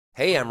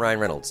Hey, I'm Ryan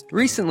Reynolds.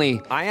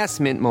 Recently, I asked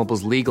Mint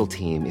Mobile's legal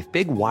team if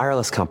big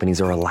wireless companies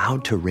are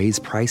allowed to raise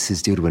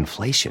prices due to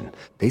inflation.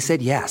 They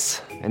said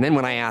yes. And then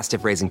when I asked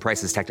if raising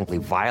prices technically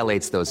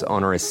violates those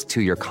onerous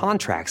 2-year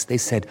contracts, they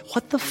said,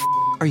 "What the f***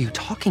 are you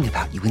talking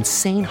about, you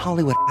insane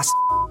Hollywood ass?"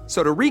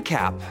 So to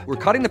recap, we're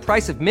cutting the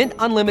price of Mint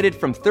Unlimited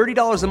from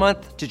 $30 a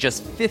month to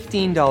just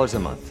 $15 a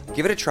month.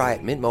 Give it a try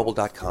at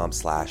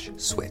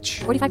mintmobile.com/switch.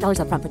 $45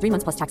 up front for 3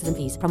 months plus taxes and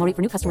fees. Promo rate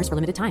for new customers for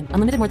limited time.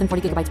 Unlimited more than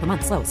 40 gigabytes per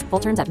month. Slows full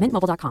terms at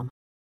mintmobile.com.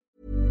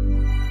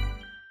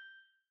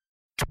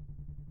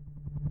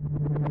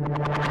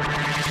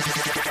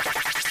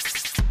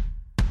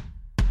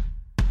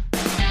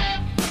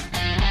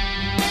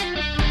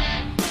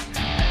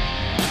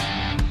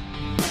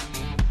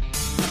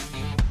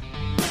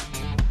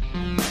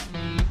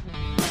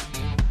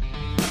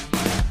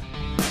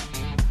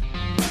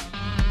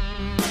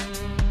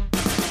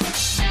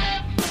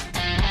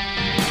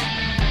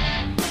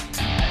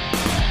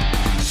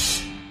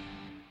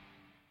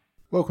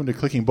 Welcome to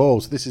Clicking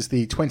Balls. This is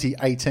the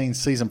 2018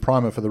 season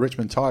primer for the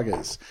Richmond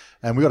Tigers.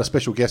 And we've got a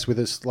special guest with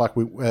us. Like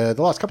the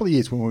last couple of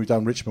years when we've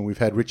done Richmond, we've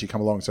had Richie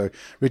come along. So,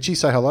 Richie,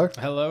 say hello.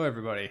 Hello,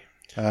 everybody.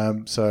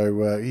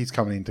 He's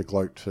coming in to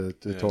gloat to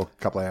talk a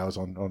couple of hours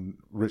on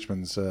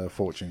Richmond's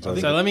fortunes. So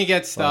let me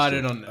get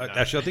started on...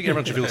 Actually, I think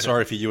everyone should feel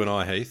sorry for you and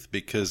I, Heath,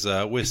 because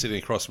we're sitting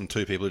across from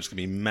two people who are just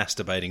going to be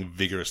masturbating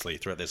vigorously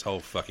throughout this whole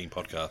fucking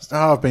podcast.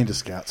 Oh, I've been to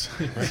Scouts.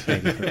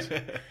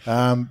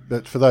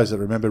 But for those that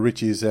remember,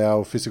 Richie is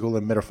our physical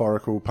and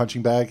metaphorical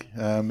punching bag,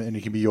 and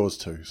he can be yours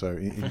too, so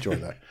enjoy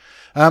that.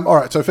 All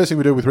right, so first thing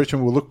we do with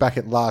Richmond, we'll look back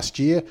at last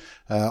year.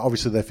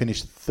 Obviously, they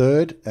finished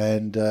third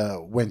and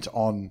went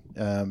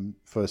on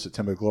for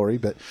September glory,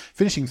 but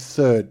finishing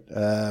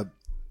third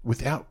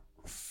without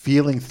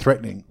feeling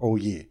threatening all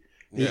year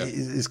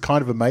is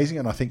kind of amazing,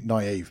 and I think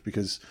naive,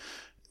 because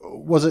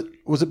was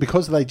it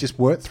because they just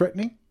weren't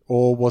threatening?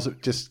 Or was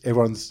it just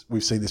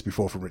we've seen this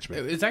before from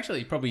Richmond? It's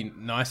actually probably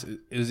nice. It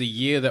was a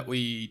year that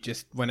we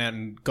just went out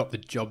and got the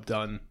job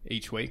done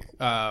each week.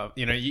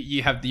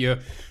 You have your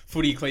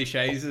footy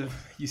cliches of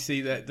you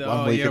see that,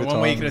 1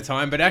 week at a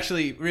time. But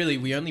actually, really,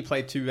 we only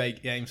played 2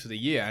 games for the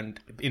year. And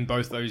in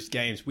both those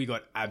games, we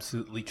got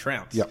absolutely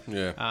trounced. Yep.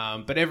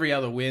 Yeah. But every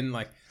other win,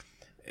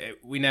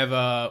 we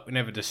never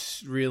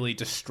really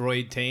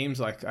destroyed teams.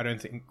 I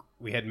don't think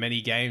we had many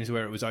games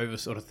where it was over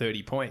sort of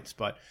 30 points.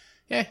 But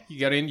yeah, you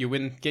get in, you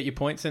win, get your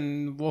points,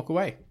 and walk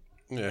away.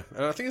 Yeah,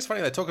 and I think it's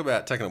funny they talk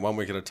about taking it 1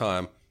 week at a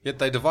time, yet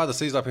they divide the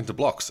season up into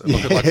blocks and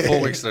look at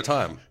 4 weeks at a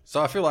time.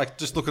 So I feel like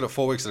just looking at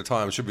 4 weeks at a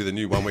time should be the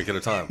new 1 week at a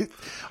time.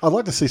 I'd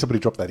like to see somebody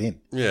drop that in.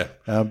 Yeah.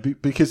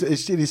 Because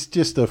it is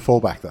just a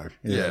fallback, though.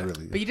 Yeah.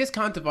 Really. But you just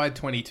can't divide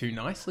 22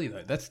 nicely,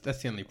 though. That's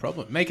the only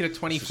problem. Make it a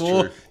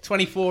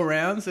 24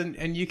 rounds,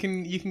 and you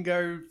can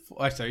go...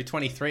 Oh, sorry,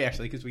 23,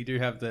 actually, because we do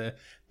have the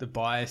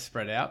bye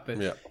spread out. But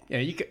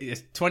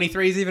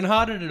 23 is even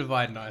harder to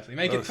divide nicely.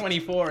 Make it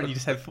 24 and you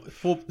just have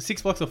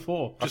 6 blocks of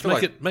 4. Just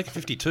make it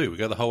 52. We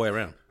go the whole way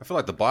around. I feel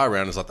like the bye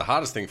round is the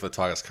hardest thing for the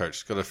Tigers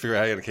coach. Got to figure out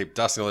how you're going to keep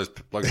dusting all those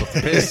blokes off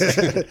the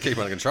piss, keep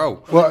under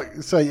control. Well,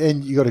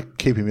 and you got to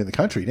keep him in the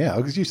country now,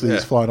 because usually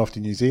he's flying off to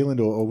New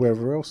Zealand or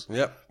wherever else.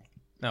 Yep.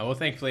 No, well,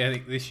 thankfully, I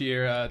think this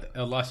year,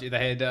 last year,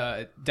 they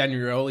had Daniel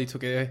Rioli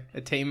took a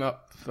team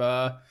up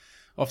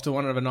off to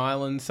one of an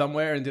island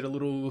somewhere and did a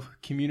little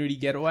community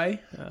getaway.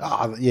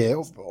 They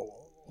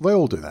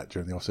all do that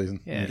during the off season.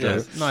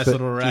 Yeah, nice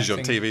little Usually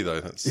on TV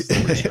though. That's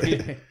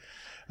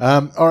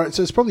all right,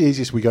 so it's probably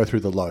easiest we go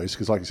through the lows,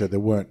 because like I said,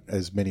 there weren't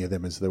as many of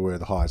them as there were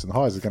the highs, and the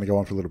highs are going to go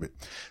on for a little bit.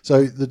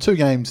 So the 2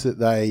 games that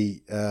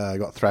they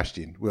got thrashed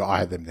in, well, I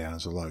had them down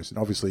as the lows, and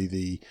obviously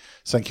the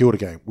St Kilda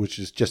game, which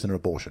is just an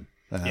abortion.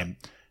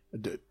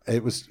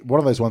 It was one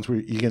of those ones where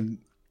you can...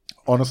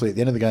 Honestly, at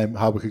the end of the game,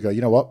 Harbour could go,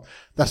 you know what?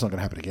 That's not going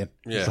to happen again.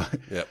 Yeah,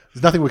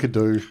 There's nothing we could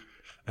do.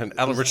 And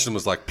Alan Richardson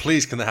was like,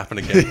 please, can that happen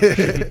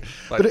again?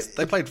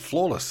 They played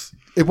flawless.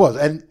 It was.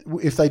 And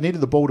if they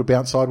needed the ball to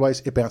bounce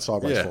sideways, it bounced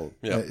sideways for them.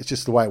 Yeah. It's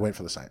just the way it went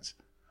for the Saints.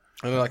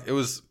 And it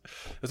was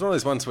one of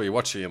those ones where you're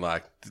watching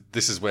and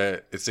this is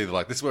where it's either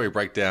this is where we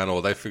break down,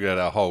 or they figured out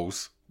our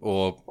holes,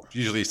 or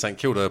usually St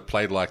Kilda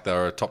played like they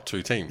were a top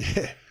 2 team.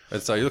 Yeah.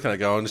 And so you're looking at it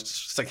going,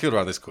 St Kilda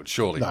aren't this good,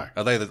 surely. No.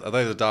 Are they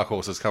the dark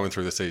horses coming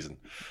through the season?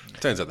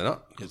 Turns out they're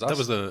not. That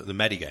was the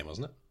Maddie game,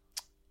 wasn't it?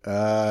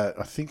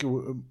 I think it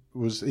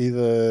was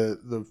either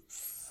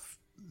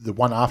the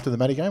one after the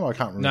Maddie game. I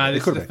can't remember. No,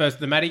 this is the first.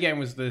 The Maddie game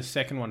was the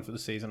second one for the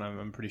season.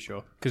 I'm pretty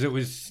sure, because it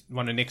was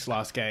one of Nick's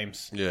last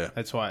games. Yeah,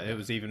 that's why it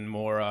was even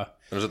more. It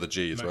was at the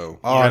G as well.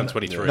 Round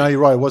 23. No, you're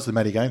right. It was the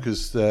Maddie game,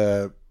 because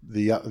the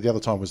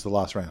other time was the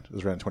last round. It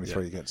was round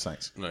 23 against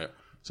Saints. Yeah.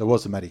 So it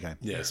was the Maddie game.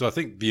 Yeah. So I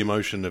think the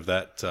emotion of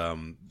that,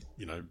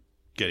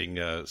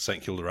 getting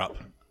St Kilda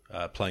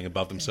up, playing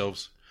above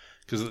themselves.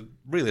 Because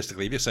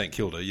realistically, if you're St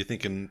Kilda, you're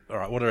thinking, all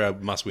right, what are our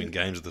must-win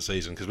games of the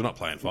season? Because we're not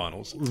playing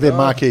finals. They're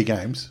marquee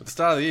games. At the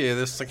start of the year,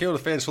 the St Kilda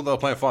fans thought they were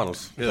playing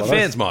finals. Yeah, the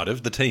fans might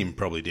have. The team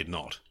probably did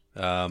not.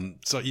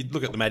 So you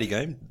look at the Maddie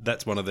game.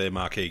 That's one of their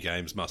marquee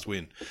games, must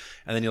win.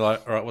 And then you're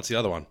like, all right, what's the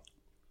other one?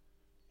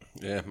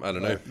 Yeah, I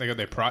don't know. They got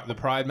the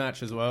Pride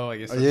match as well. I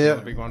guess that's Yeah,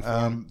 another big one for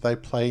them. they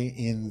play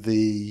in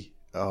the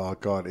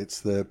it's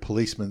the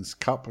Policeman's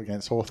Cup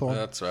against Hawthorn.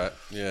 That's right.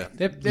 Yeah,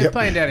 They're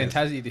playing down in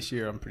Tassie this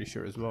year, I'm pretty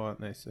sure as well,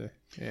 aren't they? So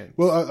yeah.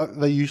 Well,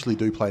 they usually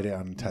do play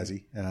down in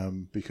Tassie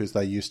because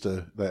they used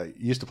to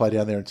play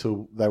down there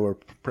until they were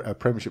a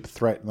premiership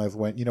threat, and they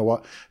went, you know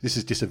what, this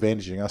is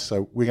disadvantaging us,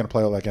 so we're going to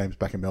play all our games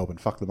back in Melbourne.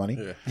 Fuck the money.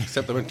 yeah.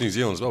 Except they went to New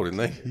Zealand as well, didn't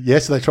they?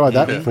 Yes, they tried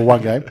that for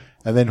one game,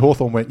 and then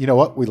Hawthorn went, you know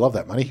what, we love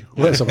that money.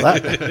 We'll have some of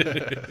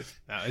that.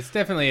 No, it's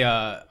definitely,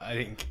 I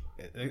think,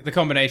 the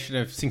combination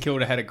of St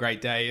Kilda had a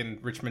great day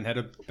and Richmond had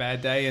a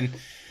bad day, and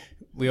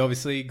we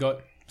obviously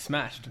got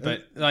smashed.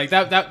 But like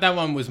that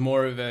one was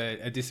more of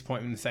a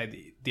disappointment than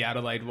say the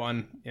Adelaide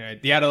one. You know,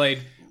 the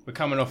Adelaide were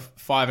coming off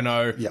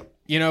 5-0. Yep.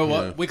 You know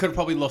what? Yeah. We could have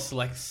probably lost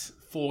like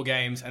 4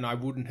 games, and I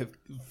wouldn't have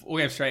 4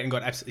 games straight and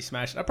got absolutely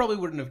smashed. I probably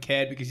wouldn't have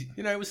cared because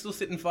we're still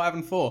sitting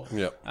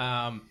 5-4.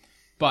 Yeah.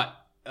 But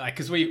like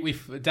because we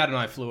Dad and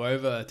I flew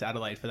over to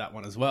Adelaide for that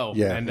one as well.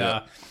 Yeah.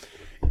 And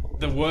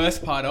the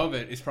worst part of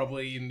it is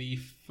probably in the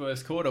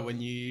first quarter when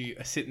you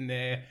are sitting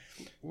there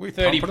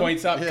 30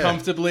 points up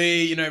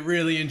comfortably,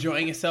 really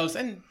enjoying yourselves.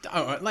 And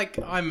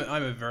I'm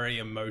a very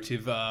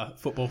emotive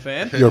football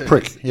fan. You're a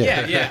prick.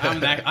 Yeah,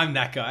 I'm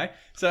that guy.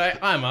 So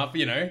I'm up,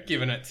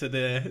 giving it to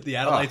the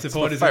Adelaide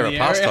supporters in the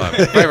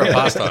area. Favorite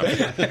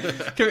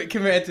pastime.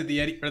 Compared to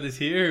the Eddie brothers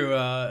here, who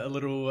are a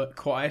little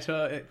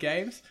quieter at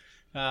games.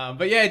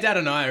 But yeah, Dad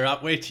and I are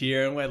up. We're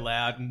cheering, we're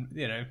loud,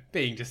 and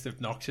being just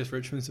obnoxious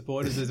Richmond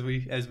supporters as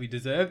we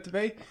deserve to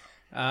be.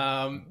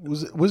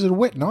 Was it a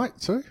wet night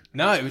too?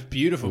 No, it was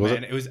beautiful,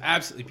 man. It was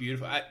absolutely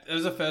beautiful. It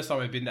was the first time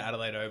I've been to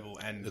Adelaide Oval,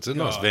 and it's a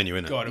nice venue,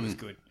 isn't it? God, it was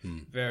good,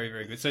 very,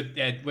 very good. So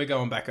yeah, we're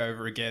going back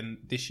over again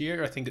this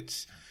year. I think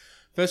it's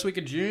first week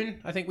of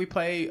June. I think we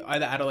play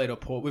either Adelaide or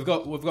Port. We've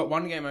got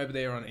one game over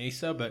there on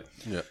Easter, but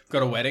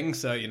got a wedding,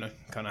 so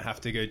kind of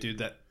have to go do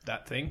that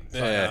thing.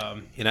 Yeah.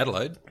 But, in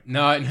Adelaide?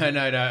 No.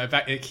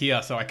 Back at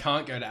Kia, so I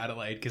can't go to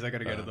Adelaide because I got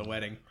to go to the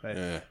wedding. But,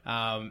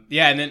 and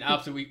then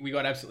after we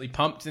got absolutely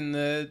pumped in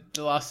the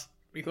last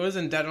 3 quarters,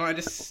 and Dad and I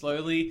just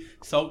slowly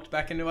sulked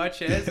back into our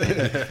chairs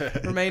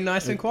and remained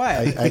nice and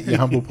quiet. Ate your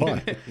humble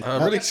pie.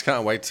 I really just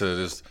can't wait to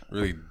just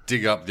really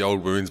dig up the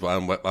old wounds by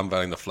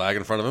unveiling the flag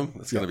in front of them.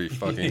 It's going to be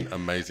fucking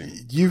amazing.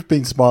 You've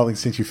been smiling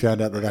since you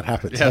found out that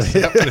happened. Yes,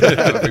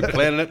 I've been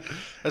planning it,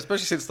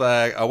 especially since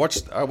I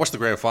watched the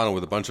grand final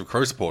with a bunch of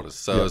Crow supporters,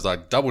 so it was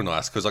like double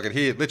nice because I could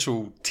hear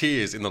literal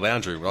tears in the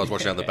lounge room when I was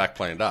watching out the back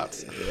playing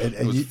darts.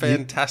 It was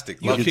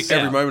fantastic. Loved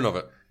every moment of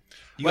it.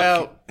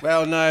 Well,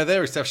 no, their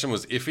reception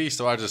was iffy,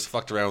 so I just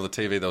fucked around with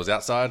the TV that was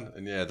outside,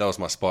 and that was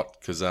my spot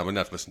because we didn't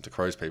have to listen to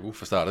Crows people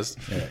for starters.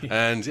 Yeah.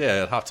 And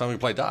at halftime we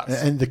played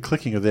darts. And the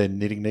clicking of their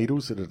knitting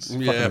needles, it's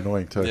fucking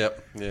annoying too.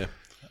 Yep, yeah.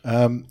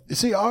 You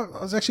see, I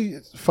was actually,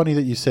 it's funny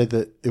that you said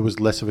that it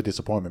was less of a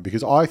disappointment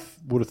because I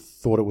would have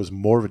thought it was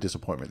more of a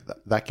disappointment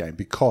that game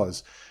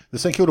because the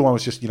St Kilda one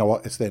was just,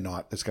 it's their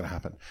night, it's going to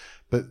happen.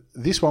 But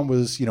this one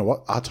was,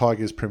 our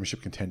Tigers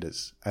premiership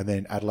contenders, and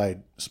then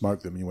Adelaide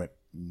smoked them, and you went,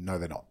 no,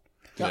 they're not.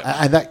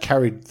 Yeah. And that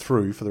carried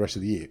through for the rest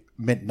of the year.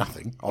 Meant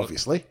nothing,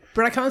 obviously.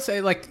 But I can't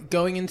say,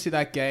 going into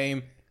that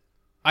game,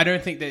 I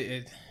don't think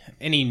that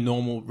any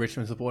normal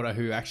Richmond supporter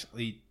who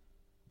actually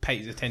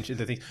pays attention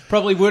to things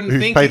probably wouldn't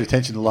think... Who's paid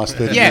attention the last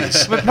 30 years.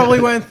 Yeah, but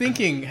probably weren't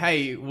thinking,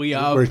 hey, we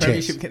are We're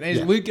premiership contenders.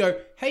 Yeah. We'd go,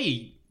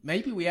 hey,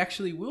 maybe we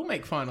actually will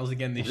make finals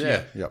again this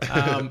year.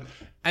 Yeah.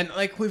 And,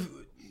 we've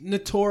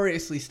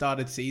notoriously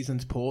started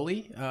seasons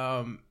poorly.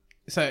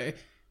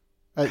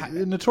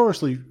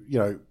 Notoriously,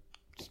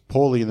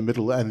 poorly in the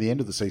middle and the end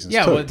of the season.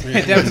 Yeah, well,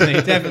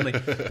 definitely.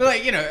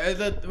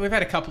 But we've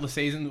had a couple of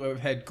seasons where we've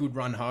had good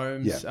run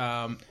homes.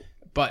 Yeah.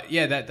 But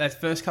yeah,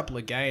 that first couple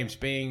of games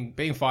being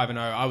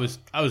 5-0,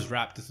 I was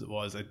wrapped as it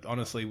was. It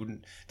honestly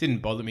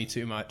didn't bother me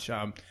too much.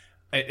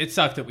 It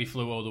sucked that we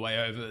flew all the way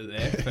over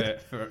there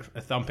for a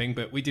thumping,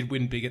 but we did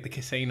win big at the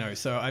casino.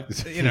 So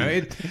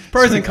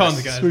pros and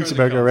cons, guys. Swings and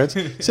merry-go-rounds.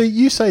 See,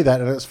 you say that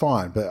and it's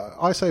fine, but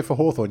I say for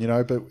Hawthorn,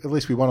 but at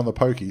least we won on the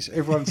pokies.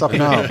 Everyone's up in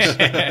arms.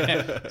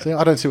 See,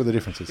 I don't see what the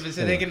difference is.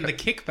 So they're getting the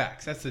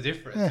kickbacks. That's the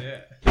difference.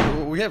 Yeah.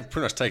 Well, we have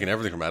pretty much taken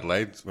everything from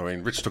Adelaide. I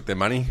mean, Rich took their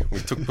money. We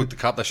took the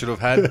cup they should have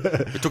had.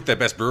 We took their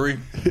best brewery.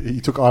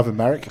 You took Ivan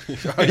Marek.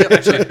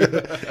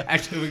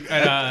 Actually,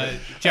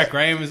 Jack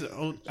Graham was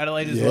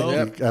Adelaide as well.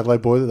 Yeah,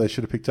 Adelaide boy that they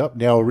should have picked up.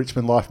 Now a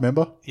Richmond Life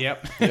member.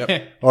 Yep.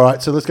 All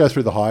right, so let's go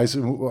through the highs.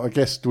 I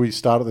guess, do we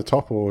start at the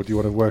top or do you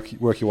want to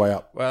work your way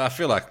up? Well, I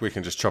feel like we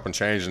can just chop and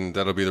change and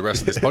that'll be the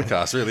rest of this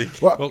podcast, really.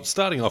 Well,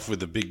 starting off with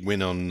the big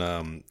win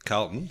on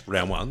Carlton,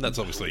 round 1, that's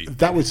obviously...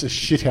 That was a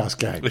shithouse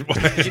game.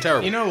 It's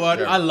terrible. You know what?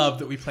 Terrible. I love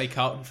that we play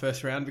Carlton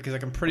first round because I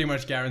can pretty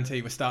much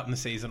guarantee we're starting the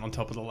season on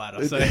top of the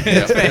ladder. So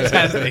it's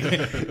fantastic.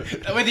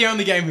 We're the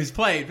only game who's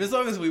played. But as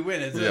long as we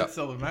win, it's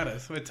all that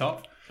matters. We're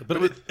top.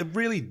 But it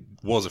really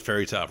was a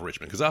fairy tale for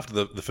Richmond because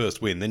after the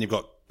first win, then you've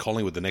got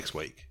Collingwood the next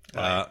week.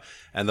 Right.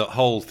 And the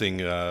whole thing,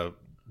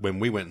 when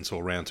we went and saw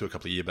round 2 a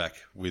couple of years back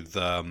with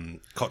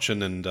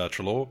Cochin and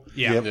Treloar.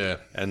 Yeah.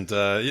 And,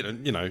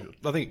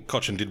 I think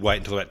Cochin did wait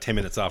until about 10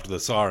 minutes after the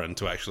siren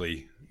to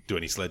actually do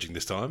any sledging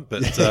this time,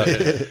 but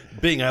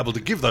being able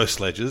to give those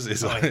sledges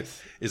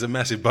is a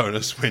massive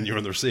bonus when you're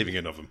on the receiving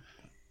end of them.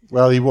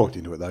 Well, he walked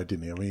into it though,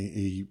 didn't he? I mean,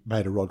 he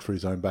made a rod for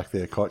his own back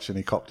there, Koch, and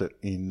he copped it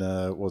in,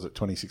 was it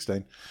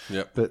 2016?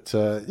 Yep. But,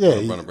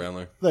 Run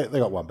Brownlow. They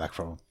got one back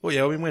from him. Well,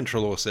 yeah, I mean, when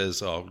Treloar says,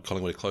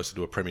 Collingwood are closer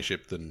to a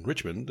premiership than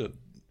Richmond,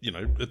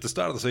 at the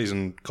start of the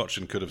season,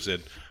 Cochin could have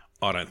said,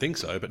 I don't think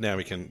so, but now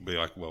we can be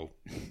like, well,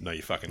 no,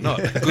 you're fucking not.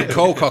 Good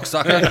call,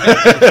 cocksucker.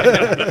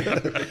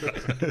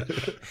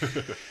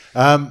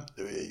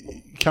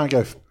 Can't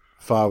go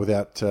far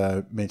without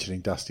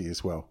mentioning Dusty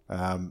as well.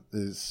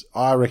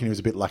 I reckon he was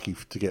a bit lucky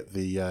to get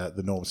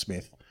the Norm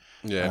Smith.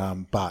 Yeah.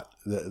 But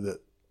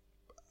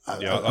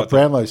I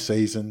Brownlow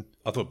season.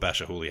 I thought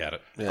Basher Hooley had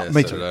it. Yeah,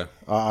 Me so too. did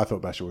I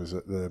thought Basher was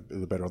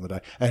the better on the day.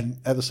 And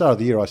at the start of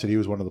the year, I said he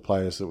was one of the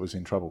players that was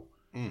in trouble.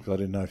 Because I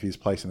didn't know if his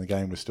place in the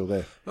game was still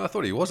there. I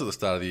thought he was at the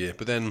start of the year,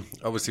 but then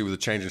obviously with the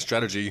change in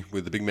strategy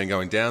with the big men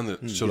going down,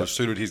 that sort of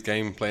suited his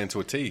game plan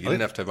to a T. He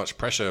didn't have to have much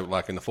pressure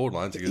like in the forward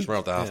lines. He could just run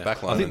up the half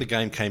back line. I think the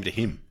game came to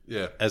him.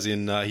 Yeah. As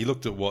in, he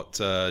looked at what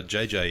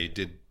JJ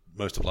did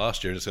most of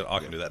last year and said, I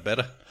can do that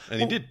better. And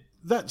he did.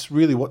 That's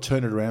really what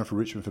turned it around for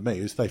Richmond for me,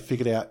 is they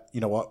figured out, you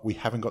know what, we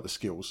haven't got the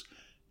skills.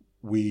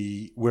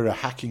 We're a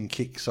hacking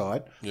kick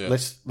side. Yeah.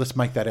 Let's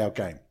make that our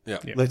game. Yeah.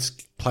 Let's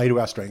play to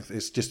our strength.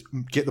 It's just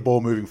get the ball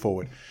moving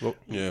forward. Well,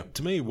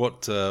 to me,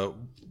 what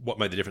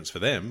made the difference for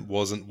them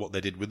wasn't what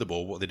they did with the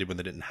ball, what they did when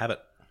they didn't have it.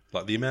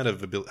 Like the amount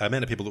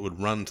of people that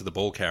would run to the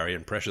ball carrier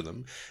and pressure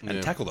them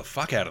and tackle the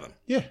fuck out of them.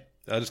 Yeah.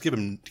 Just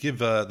give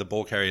the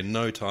ball carrier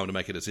no time to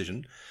make a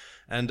decision,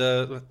 and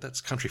that's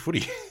country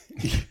footy.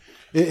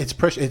 It's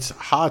pressure. It's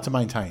hard to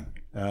maintain.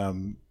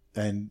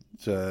 And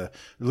it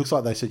looks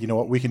like they said, you know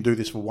what, we can do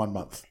this for 1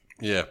 month.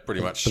 Yeah, pretty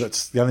much. But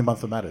it's the only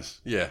month that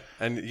matters. Yeah,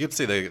 and you could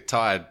see they get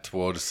tired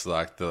towards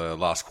like the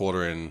last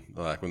quarter and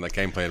like when the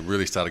game plan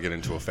really started getting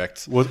into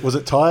effect. Was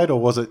it tired or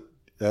was it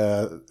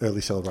early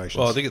celebrations?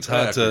 Well, I think it's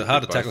hard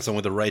to tackle someone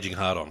with a raging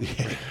heart on.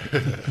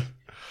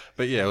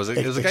 But yeah, it was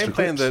a game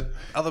plan that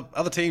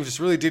other teams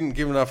just really didn't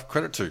give enough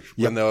credit to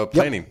when they were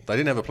planning. They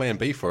didn't have a plan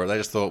B for it. They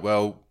just thought,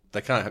 well,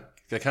 they can't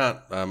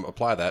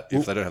apply that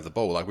if they don't have the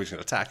ball. Like, we're just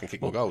going to attack and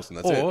kick more goals, and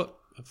that's it. Or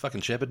a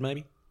fucking shepherd,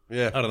 maybe.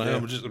 Yeah. I don't know.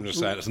 I'm just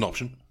saying it's an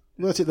option.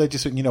 Well, that's it. They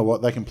just said, you know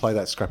what, they can play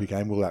that scrappy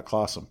game. We'll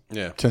outclass them.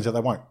 Yeah. Turns out they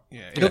won't.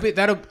 Yeah,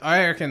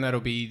 I reckon that'll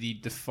be the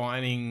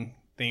defining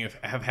thing of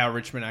how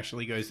Richmond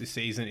actually goes this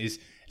season. It's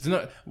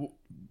not.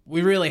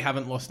 We really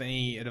haven't lost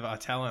any of our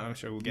talent. I'm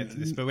sure we'll get to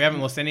this, but we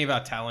haven't lost any of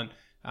our talent.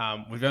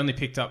 We've only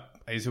picked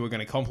up players who are going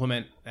to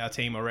complement our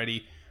team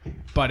already,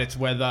 but it's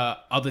whether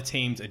other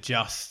teams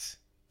adjust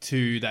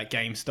to that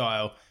game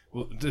style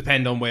will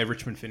depend on where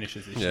Richmond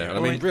finishes this year. Yeah, I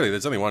mean, really,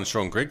 there's only one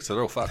strong Grig, so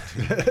they're all fucked.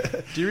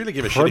 Do you really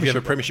give a shit if you have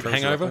a premiership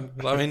hangover?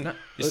 I mean,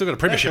 you still got a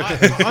premiership.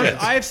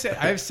 I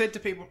have said to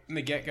people from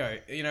the get-go,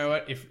 you know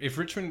what, if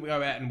Richmond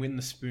go out and win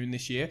the Spoon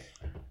this year,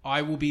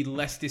 I will be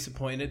less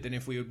disappointed than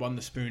if we had won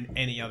the Spoon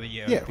any other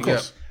year. Yeah, of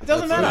course. It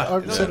doesn't matter.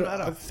 I've said it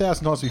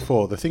 1,000 times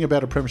before. The thing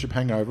about a premiership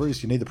hangover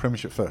is you need the premier's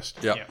first.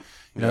 Yeah.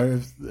 You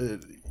know,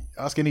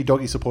 ask any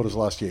Doggy supporters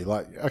last year.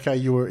 Like, okay,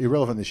 you were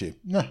irrelevant this year.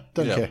 No,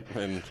 don't care.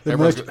 And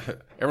everyone's got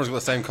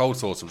the same cold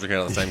sauce. I'm drinking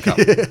out of the same cup.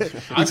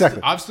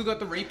 Exactly. I've still got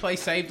the replay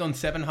saved on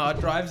 7 hard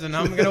drives, and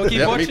I'm going to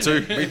keep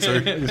watching. Me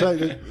too.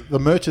 Exactly. The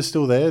merch is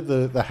still there.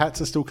 The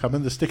hats are still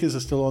coming. The stickers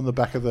are still on the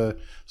back of the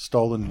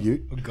stolen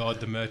ute. Oh God,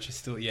 the merch is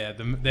still... Yeah,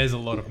 there's a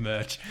lot of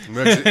merch.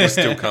 Merch is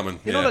still coming.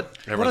 You know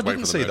what I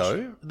didn't see,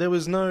 though? There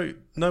was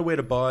nowhere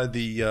to buy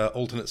the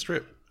alternate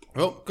strip.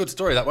 Well, good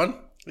story, that one.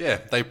 Yeah,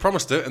 they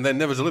promised it and then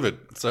never delivered.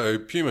 So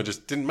Puma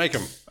just didn't make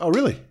them. Oh,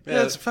 really?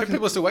 Yeah,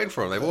 people are still waiting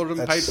for them. They've ordered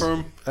them, paid for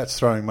them. That's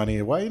throwing money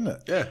away, isn't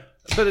it? Yeah.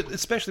 But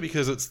especially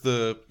because it's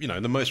the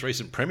most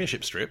recent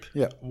premiership strip.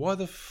 Yeah. Why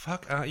the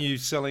fuck aren't you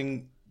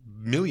selling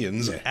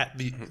millions at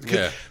the...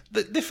 Yeah.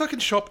 Their fucking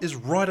shop is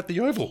right at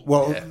the Oval.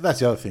 Well, that's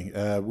the other thing.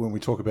 When we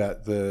talk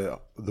about the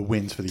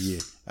wins for the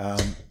year,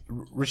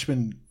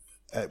 Richmond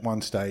at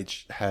one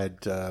stage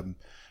had...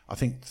 I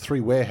think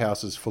 3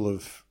 warehouses full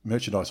of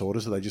merchandise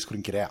orders that they just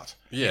couldn't get out.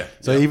 Yeah.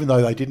 So even though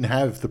they didn't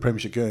have the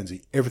Premiership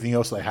Guernsey, everything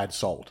else they had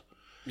sold.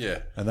 Yeah.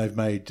 And they've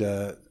made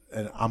an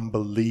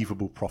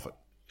unbelievable profit.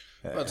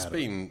 Well, it's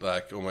been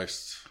like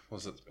almost,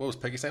 what was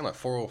Peggy saying? Like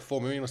 4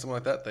 million or something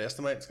like that, they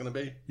estimate it's going to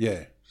be?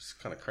 Yeah. It's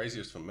kind of crazy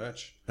just for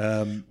merch.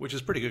 Which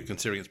is pretty good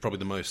considering it's probably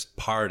the most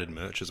pirated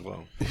merch as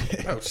well.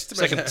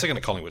 Second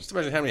to Collingwood. Just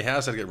imagine how many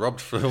houses had to get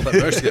robbed for all that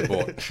merch to get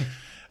bought.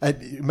 And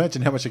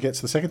imagine how much it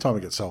gets the second time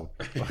it gets sold.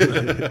 Well,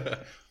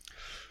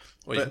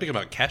 you can pick them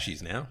up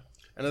cashies now.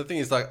 And the thing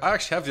is, like, I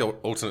actually have the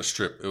alternate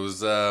strip. It was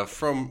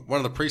from one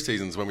of the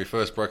pre-seasons when we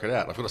first broke it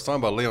out. I've got it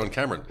signed by Leon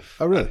Cameron.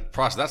 Oh, really?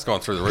 Price of that's gone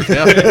through the roof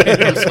now.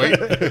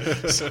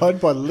 Sweet.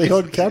 Signed by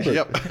Leon Cameron.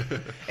 Yep.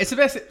 It's the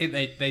best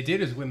they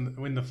did is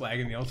win the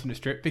flag in the alternate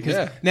strip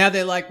because now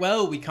they're like,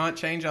 well, we can't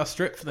change our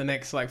strip for the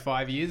next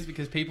 5 years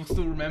because people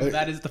still remember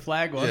that as the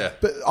flag one. Yeah.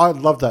 But I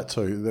love that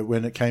too, that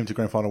when it came to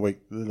grand final week,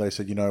 they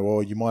said,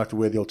 well, you might have to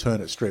wear the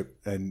alternate strip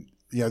and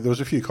there was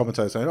a few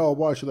commentators saying, "Oh,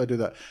 why should they do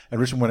that?" And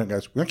Richmond went and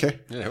goes, "We don't care.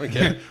 Yeah, we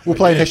care. We're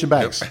playing Hessian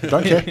bags.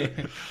 Don't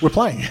care. We're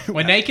playing.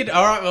 We're naked.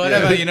 All right, well,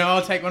 whatever.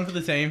 I'll take one for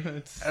the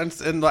team."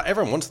 And like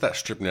everyone wants that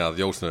strip now,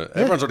 the alternate.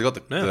 Everyone's already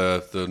got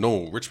the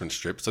normal Richmond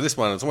strip. So this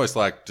one, it's almost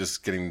like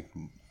just getting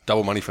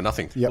double money for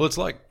nothing. Yep. Well, it's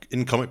like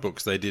in comic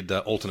books, they did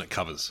alternate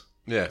covers.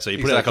 Yeah, So you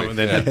put out a comic and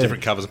then have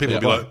different covers, and people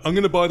will be like, "I'm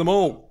going to buy them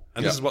all."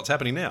 And this is what's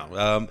happening now. Do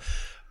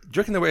you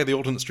reckon they wear the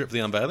alternate strip for the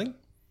unveiling?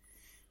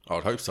 I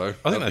would hope so.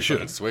 I think they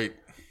should. Sweet.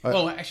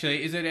 Well,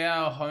 actually, is it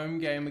our home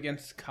game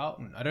against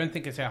Carlton? I don't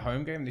think it's our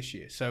home game this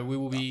year. So we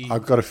will be...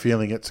 I've got a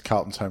feeling it's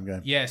Carlton's home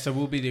game. Yeah, so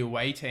we'll be the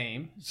away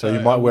team. So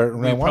you might wear it in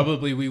round one?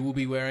 Probably we will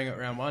be wearing it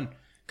round one.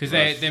 Because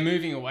they're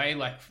moving away,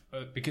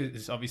 because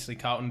it's obviously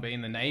Carlton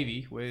being the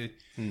Navy. I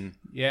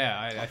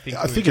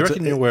think... Do you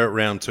reckon you'll wear it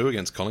round 2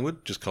 against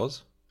Collingwood, just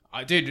cause?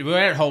 Dude, we're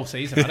at whole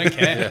season. I don't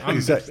care.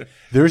 Exactly.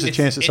 There is a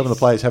chance that some of the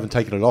players haven't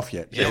taken it off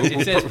yet.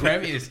 It says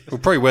premiers. We'll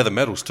probably wear the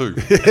medals too.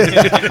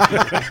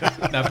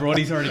 No,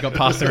 Brody's already got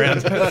passed around.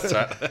 That's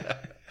right.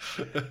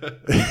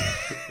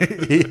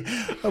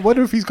 I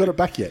wonder if he's got it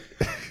back yet.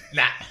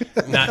 Nah,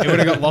 it would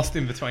have got lost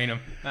in between them.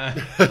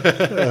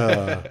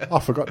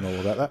 I've forgotten all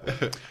about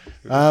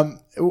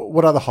that.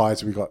 What other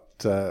highs have we got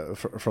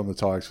from the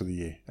Tigers for the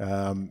year?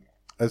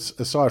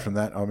 Aside from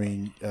that, I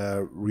mean,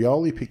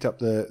 Rioli picked up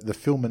the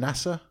Phil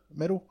Manasseh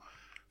medal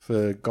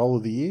for goal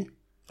of the year.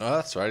 Oh,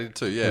 that's right. He did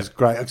too, yeah. It was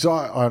great. Because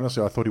I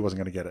honestly thought he wasn't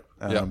going to get it,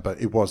 but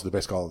it was the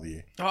best goal of the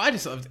year. Oh, I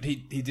just loved he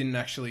didn't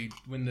actually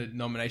win the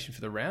nomination for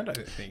the round, I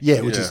don't think.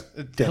 Yeah, which is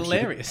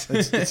hilarious.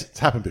 It's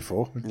happened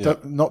before.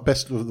 Not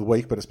best of the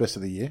week, but it's best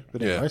of the year.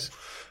 But anyways.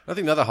 I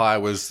think another high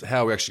was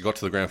how we actually got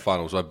to the grand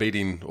finals by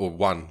beating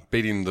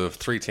the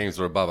 3 teams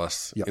that are above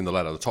us in the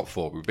ladder, the top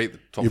 4. We beat the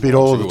top 4. You beat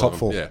all of the top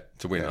 4. Yeah,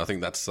 to win. I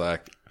think that's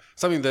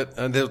something that,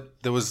 and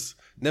there was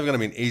never going to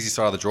be an easy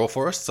side of the draw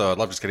for us, so I'd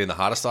love to just get in the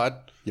harder side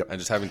and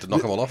just having to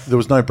knock them all off. There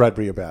was no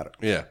Bradbury about it.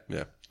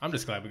 Yeah. I'm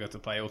just glad we got to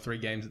play all 3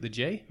 games at the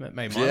G. That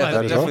made my Yeah, life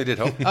that easier. definitely did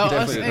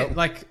help.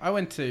 Like, I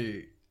went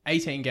to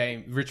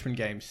 18 Richmond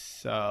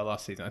games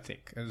last season, I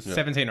think. It was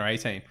 17 or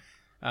 18.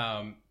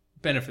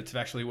 Benefits of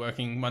actually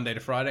working Monday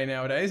to Friday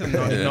nowadays and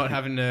not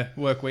having to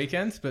work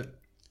weekends, but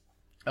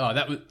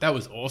that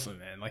was awesome,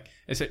 man. Like,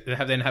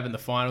 then having the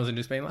finals and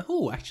just being like,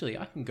 oh, actually,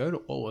 I can go to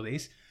all of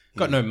these.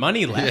 Got no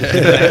money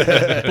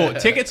left. Bought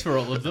tickets for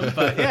all of them,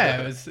 but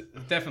it was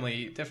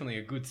definitely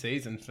a good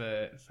season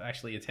for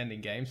actually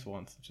attending games for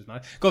once, which is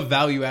nice. Got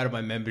value out of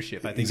my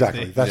membership, I think.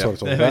 Exactly, that's what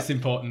it's all the about. most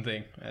important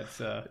thing. That's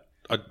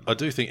I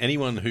do think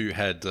anyone who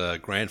had a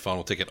grand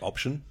final ticket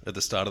option at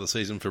the start of the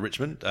season for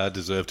Richmond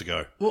deserved to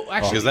go. Well,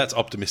 actually, because that's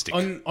optimistic.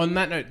 On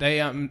that note,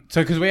 they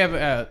because we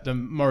have the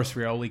Morris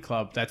Rioli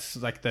Club. That's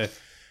like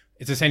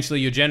it's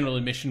essentially your general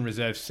admission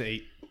reserve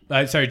seat.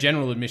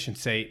 General admission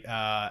seat,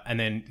 and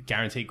then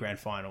guaranteed grand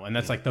final, and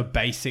that's like the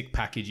basic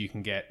package you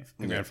can get for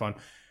the grand final.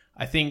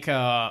 I think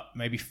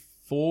maybe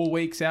 4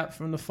 weeks out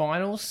from the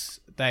finals,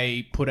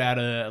 they put out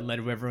a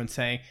letter to everyone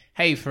saying,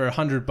 "Hey, for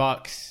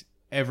 $100,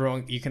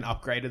 everyone you can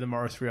upgrade to the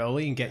Morris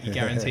Rioli and get your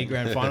guaranteed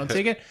grand final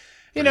ticket."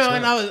 And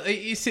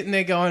you're sitting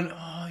there going,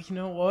 "Oh, you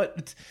know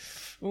what?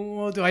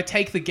 Do I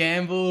take the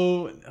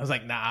gamble?" I was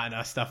like,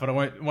 nah, stuff it. I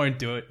won't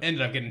do it.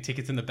 Ended up getting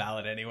tickets in the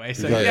ballot anyway.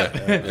 So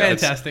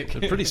fantastic.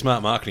 It's pretty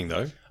smart marketing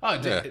though.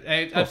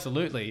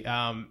 Absolutely.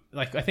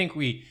 Like I think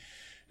we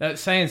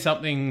saying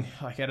something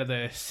like out of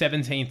the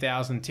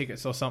 17,000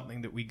 tickets or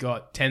something that we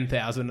got,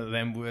 10,000 of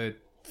them were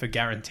for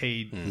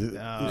guaranteed.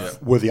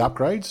 Were the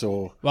upgrades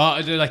or?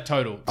 Well, they're like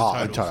total.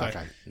 Total. So,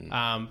 Okay.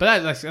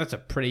 But that's a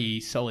pretty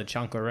solid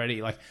chunk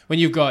already. Like when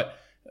you've got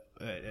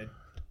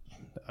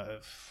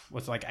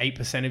what's like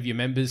 8% of your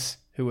members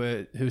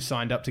who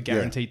signed up to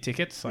guaranteed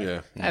tickets.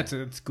 Like,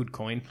 that's good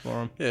coin for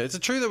them. Yeah, is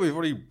it true that we've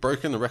already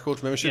broken the record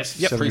for memberships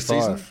Yes.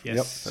 pre-season? 75. Yes.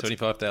 Yep.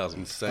 75,000. I was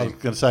Insane.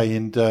 going to say,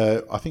 and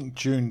I think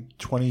June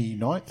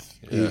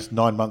 29th is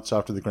 9 months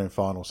after the grand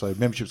final, so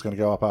membership's going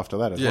to go up after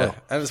that as well.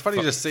 And it's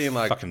funny just seeing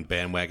like Fucking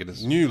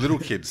bandwagoners. new little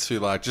kids who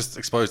like just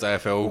exposed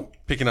AFL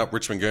picking up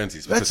Richmond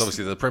Guernseys because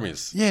obviously they're the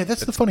premiers. Yeah,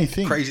 that's the funny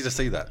thing. Crazy to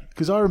see that.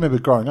 Because I remember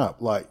growing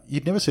up, like,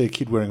 you'd never see a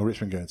kid wearing a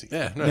Richmond Guernsey.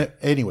 Yeah, no.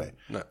 Anywhere.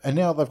 No. And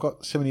now they've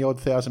got 70-odd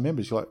thousand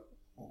members. You're like,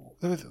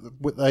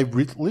 they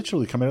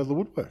literally come out of the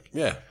woodwork.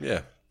 Yeah.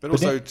 But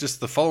also just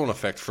the follow-on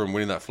effect from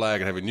winning that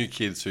flag and having new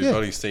kids who've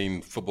only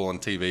seen football on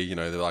TV,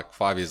 they're like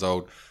 5 years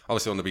old,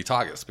 obviously want to be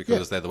targets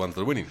because they're the ones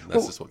that are winning.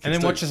 That's just what kids And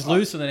then do. watch us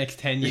lose for the next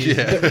 10 years.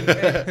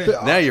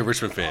 Now you're a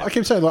Richmond fan. I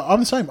keep saying, like, I'm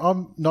the same.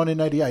 I'm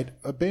 1988,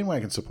 a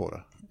bandwagon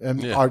supporter.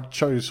 And I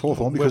chose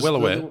Hawthorn because well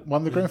aware. they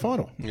won the grand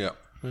final.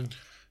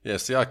 Yeah,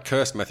 see, I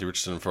cursed Matthew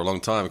Richardson for a long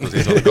time because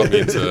he's what got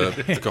me into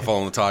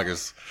following the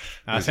Tigers.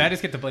 So I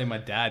just get to blame my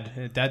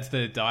dad. Dad's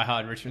the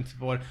diehard Richmond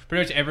supporter.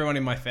 Pretty much everyone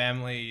in my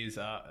family is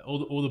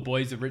all the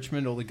boys are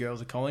Richmond, all the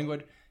girls are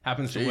Collingwood.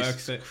 Happens to work.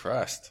 Jesus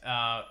Christ.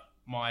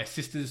 My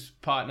sister's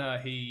partner,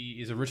 he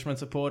is a Richmond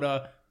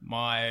supporter.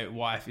 My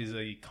wife is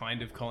a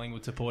kind of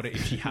Collingwood supporter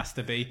if she has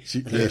to be. She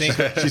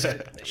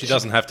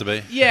doesn't have to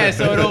be. Yeah,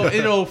 so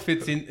it all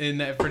fits in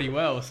there pretty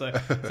well. So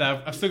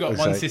I've still got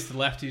one sister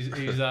left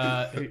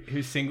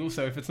who's single.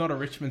 So if it's not a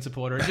Richmond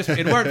supporter,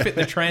 it won't fit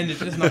the trend.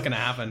 It's just not going to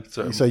happen.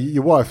 So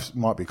your wife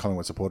might be a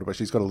Collingwood supporter, but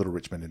she's got a little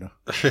Richmond in her.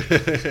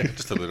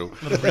 Just a little.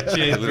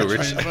 Little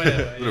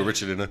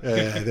Richard in her.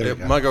 Yeah, there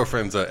we go. My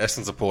girlfriend's an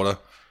Essendon supporter.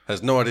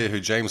 Has no idea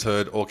who James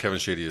Hird or Kevin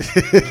Sheedy is.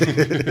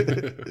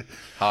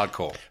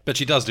 Hardcore. But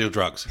she does deal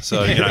drugs. So,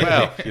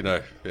 Well,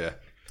 yeah.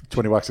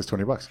 $20 is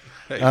 $20.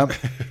 Hey.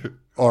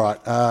 All right.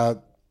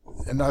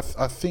 And I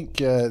think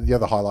the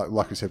other highlight,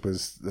 like we said,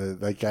 was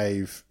they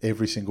gave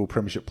every single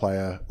Premiership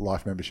player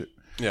life membership.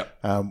 Yeah.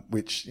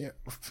 Which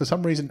for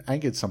some reason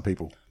angered some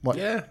people. Like,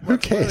 Yeah. who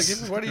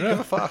cares? Why do you give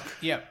a fuck?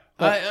 Yeah,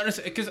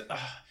 honestly, because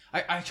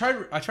I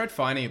tried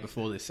finding it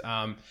before this,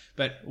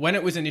 but when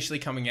it was initially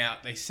coming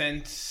out, they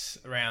sent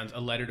around a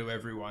letter to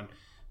everyone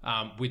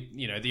with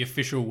the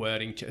official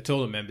wording to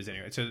all the members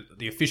anyway. So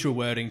the official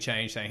wording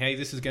change saying, "Hey,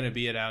 this is going to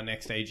be at our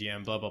next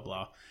AGM," blah blah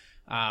blah.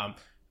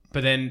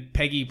 But then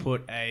Peggy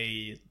put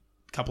a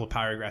couple of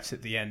paragraphs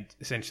at the end,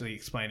 essentially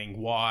explaining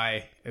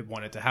why it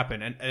wanted to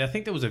happen, and I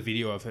think there was a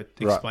video of her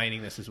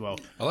explaining this as well.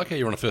 I like how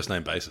you're on a first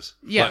name basis.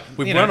 Yeah,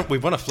 Like,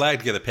 we've won a flag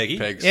together, Peggy.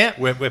 Pegs. Yeah,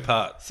 We're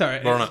part.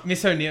 sorry, We're on a,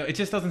 Miss O'Neill. It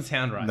just doesn't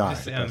sound right. No, it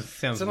just it doesn't. sounds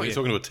sounds like weird. you're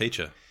talking to a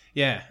teacher,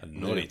 Yeah, a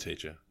naughty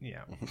teacher.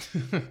 yeah.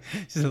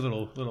 Just a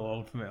little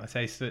old for my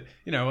taste, but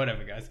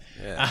whatever, guys.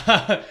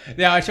 Yeah.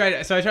 I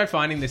tried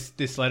finding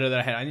this letter that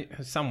I had. I knew it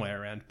was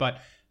somewhere around, but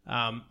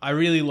I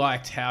really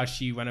liked how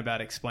she went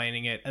about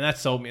explaining it, and that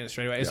sold me on it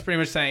straight away. It's pretty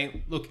much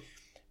saying, look,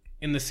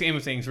 in the scheme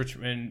of things,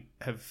 Richmond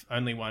have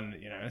only won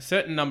a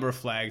certain number of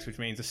flags, which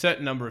means a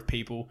certain number of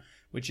people,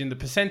 which in the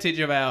percentage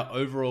of our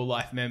overall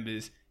life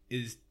members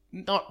is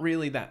not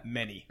really that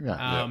many.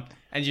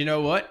 And you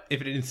know what?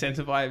 If it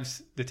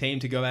incentivizes the team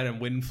to go out and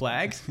win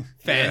flags,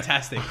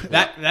 fantastic.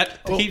 That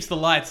keeps the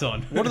lights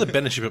on. What are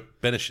the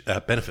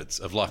benefits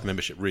of life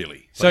membership,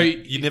 really? So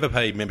you never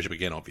pay membership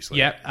again, obviously.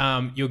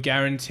 Yeah, you're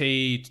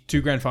guaranteed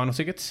 2 grand final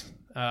tickets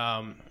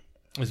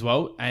as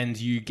well, and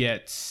you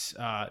get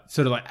sort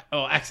of like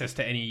access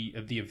to any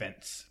of the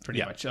events, pretty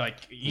much. Like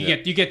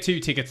you get 2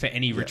 tickets to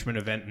any Richmond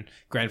event, and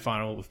grand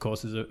final, of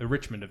course, is a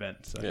Richmond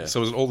event. So.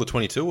 So is it all the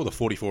 22 or the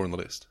 44 on the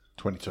list?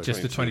 22.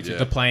 Just the 22,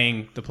 the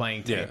playing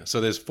team. Yeah. So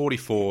there's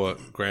 44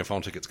 grand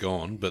final tickets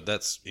gone, but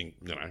that's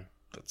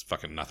that's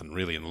fucking nothing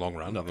really in the long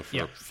run. Nothing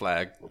for a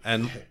flag.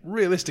 And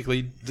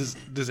realistically,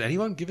 does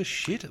anyone give a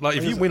shit? Like,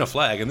 if you win a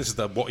flag and this is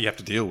what you have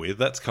to deal with,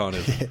 that's kind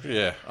of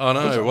oh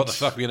no, what the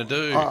fuck are we going to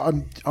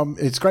do?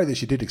 It's great that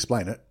she did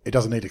explain it. It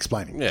doesn't need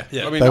explaining. Yeah.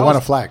 Yeah. I mean, They won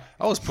a flag.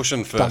 I was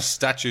pushing for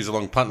statues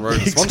along Punt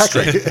Road and Swan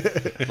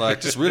Street.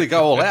 Like, just really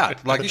go all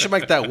out. Like, you should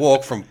make that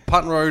walk from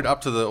Punt Road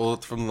up to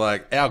from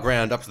like our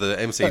ground up to the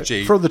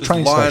MCG. From the just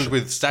train lined station.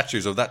 with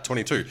statues of that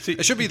 22.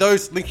 It should be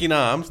those linking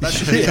arms. That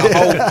should be a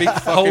whole big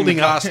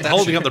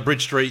fucking holding up the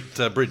Bridge Street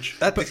bridge.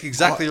 That's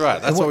exactly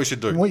right. That's what we should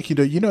do. And what you can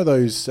do,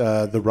 those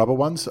the rubber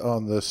ones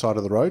on the side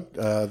of the road,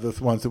 the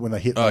ones that when they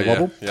hit they yeah.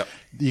 wobble. Yep.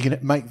 You can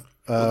make.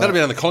 That'll be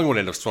on the Collingwood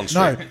end of Swan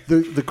Street.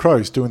 No, the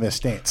crows doing their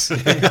stance.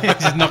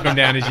 Just knock them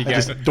down as you go.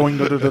 Just doing,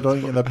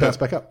 and they bounce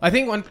back up. I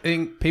think one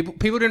thing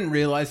people didn't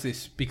realize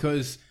this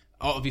because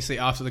obviously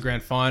after the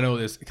grand final,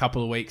 there's a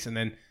couple of weeks, and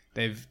then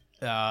they've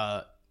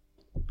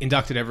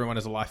inducted everyone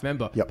as a life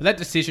member. Yep. But that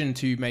decision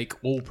to make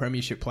all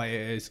Premiership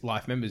players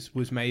life members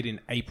was made in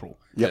April.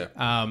 Yep.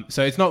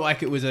 So it's not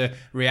like it was a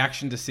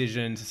reaction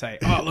decision to say,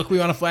 "Oh, look, we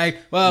want a flag.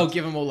 Well,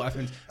 give them all life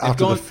members."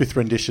 After the 5th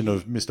rendition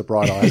of Mr.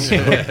 Bright Eyes.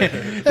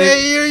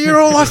 Hey, you're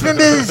all life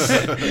members!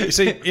 You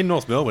see, in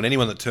North Melbourne,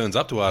 anyone that turns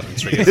up to Arden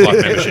Street gets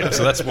life membership,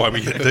 so that's why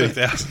we get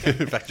 30,000.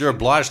 In fact, you're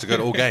obliged to go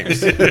to all games.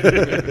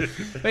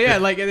 But yeah,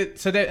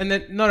 and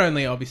then not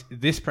only obviously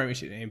this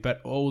Premiership team,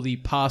 but all the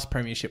past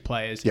Premiership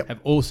players have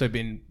also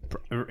been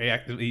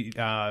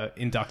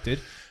inducted.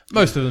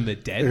 Most of them are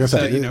dead, so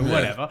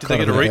whatever. Did they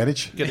get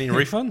advantage. Get any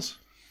refunds?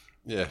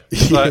 Yeah.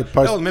 So,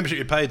 the membership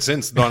you paid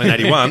since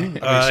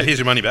 1981. Here's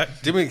your money back.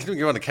 Didn't we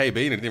go on to KB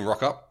and it didn't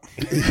rock up?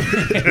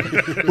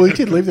 Well, he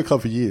did leave the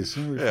club for years.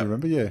 If you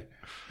remember,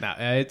 No,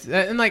 it's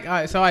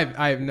so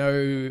I have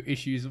no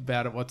issues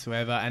about it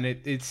whatsoever, and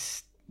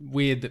it's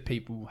weird that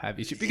people have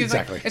issues because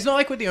it's not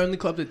like we're the only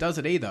club that does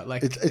it either.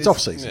 Like it's off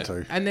season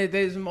too, and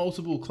there's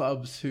multiple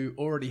clubs who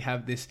already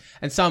have this,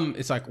 and some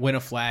it's like win a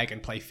flag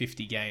and play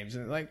 50 games,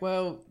 and like,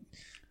 well,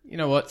 you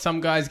know what?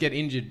 Some guys get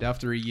injured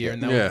after a year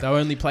and they'll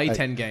only play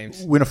 10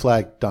 games. Win a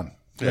flag, done.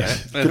 Yeah.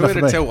 And who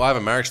to tell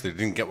Ivan Maric that he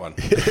didn't get one?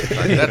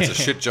 Like, that's a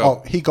shit job.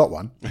 Oh, he got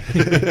one.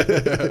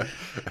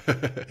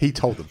 He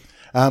told them.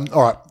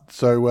 All right,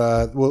 so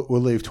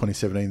we'll leave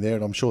 2017 there,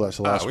 and I'm sure that's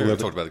the last. We haven't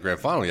talked about the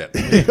grand final yet.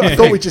 I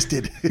thought we just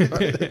did.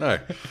 No.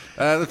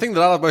 The thing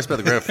that I love most about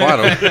the grand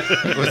final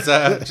was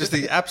just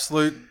the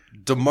absolute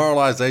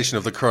demoralisation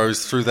of the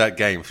Crows through that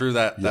game, through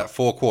that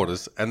 4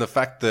 quarters, and the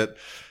fact that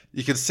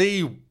you could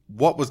see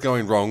what was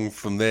going wrong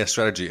from their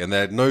strategy, and they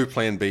had no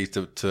plan B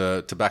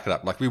to back it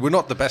up. Like, we were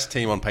not the best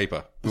team on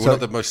paper. We were not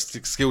the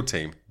most skilled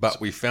team,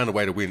 but we found a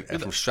way to win.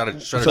 And from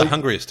strategy, the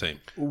hungriest team.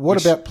 What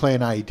about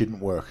plan A didn't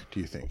work, do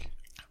you think?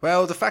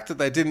 Well, the fact that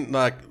they didn't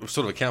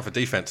sort of account for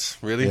defense,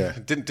 really,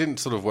 didn't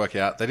sort of work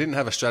out. They didn't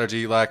have a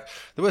strategy. Like,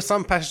 there were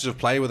some passages of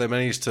play where they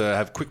managed to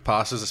have quick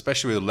passes,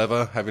 especially with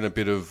Lever having a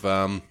bit of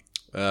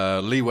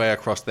leeway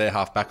across their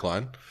half back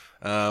line.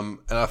 And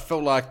I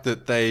felt like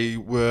that they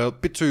were a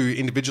bit too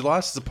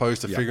individualised as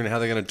opposed to figuring out how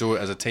they're going to do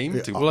it as a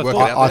team to work it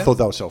out. I thought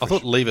that was selfish. I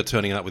thought Lever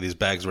turning up with his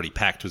bags already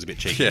packed was a bit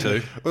cheeky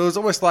too. Well, it was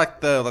almost like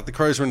the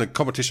Crows were in a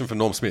competition for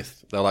Norm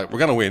Smith. They're like, we're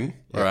going to win,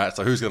 all right,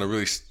 so who's going to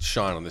really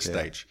shine on this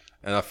stage?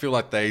 And I feel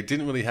like they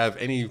didn't really have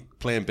any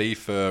plan B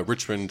for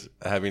Richmond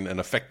having an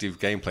effective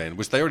game plan,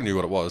 which they already knew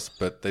what it was,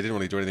 but they didn't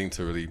really do anything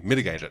to really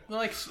mitigate it. Well,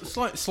 like,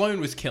 Sloan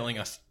was killing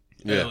us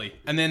early.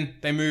 And then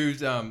they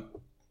moved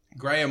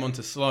Graham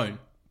onto Sloan.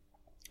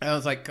 And I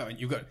was like, God,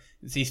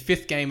 it's his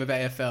 5th game of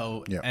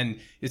AFL, and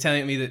you're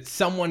telling me that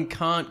someone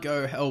can't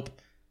go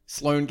help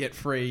Sloan get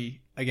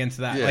free against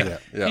that.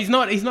 He's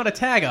not a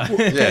tagger.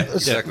 Yeah,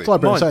 exactly. It's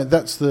like Brent's saying,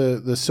 that's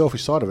the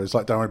selfish side of it. It's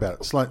like, don't worry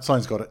about it.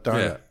 Sloan's got it. Don't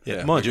worry about it.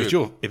 Yeah. Mind you,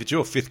 if it's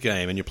your 5th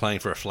game and you're playing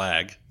for a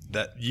flag,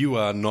 that you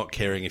are not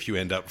caring if you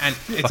end up, and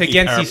it's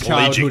against his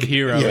childhood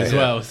hero as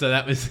well. So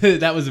that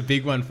was a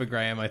big one for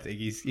Graham. I think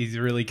he's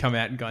really come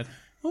out and gone,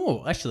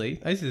 oh,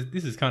 actually, this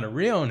is kind of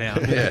real now.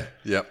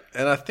 Yeah.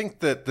 And I think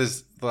that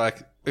there's,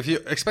 like, if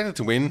you're expected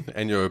to win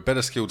and you're a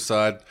better skilled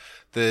side,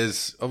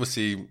 there's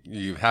obviously,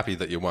 you're happy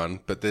that you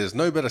won, but there's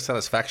no better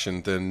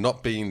satisfaction than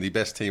not being the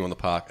best team on the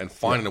park and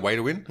finding a way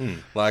to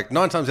win. Like,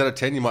 9 times out of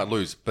 10, you might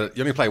lose, but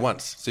you only play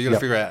once. So you got to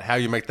figure out how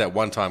you make that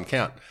one time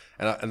count.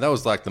 And that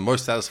was like the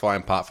most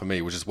satisfying part for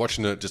me, was just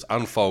watching it just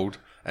unfold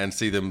and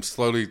see them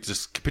slowly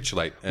just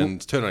capitulate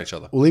and turn on each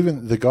other. Well,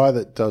 even the guy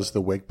that does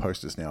the WEG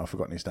posters now, I've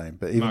forgotten his name,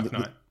 but even Mark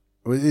Knight.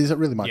 Is it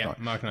really Mark Knight?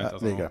 Yeah, Mark Knight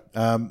does there it you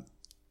all. go.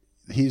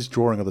 His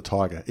drawing of the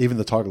tiger, even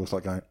the tiger looks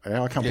like going,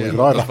 I can't believe it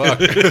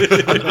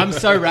either. I'm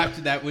so wrapped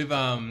with that.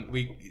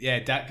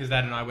 Because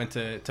Dad and I went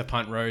to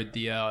Punt Road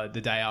the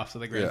day after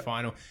the grand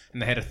final,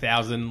 and they had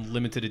 1,000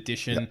 limited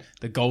edition,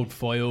 the gold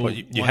foil. Well,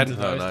 you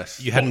hadn't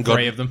gotten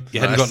 3 of them.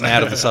 You hadn't gotten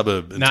out of the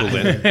suburb until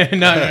then.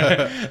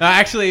 No.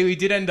 Actually, we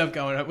did end up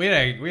going. We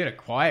had a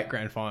quiet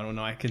grand final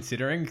night,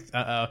 considering.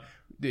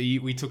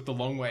 We took the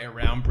long way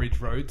around Bridge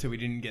Road, so we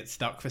didn't get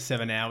stuck for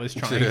 7 hours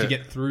trying to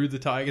get through the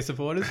Tiger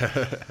supporters.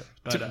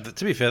 But,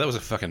 to be fair, that was a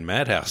fucking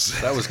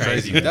madhouse. That was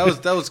crazy.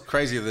 that was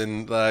crazier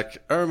than, like,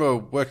 I remember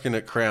working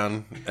at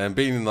Crown and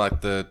being in, like,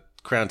 the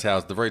Crown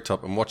Towers at the very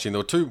top and watching. There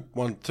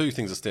were two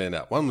things that stand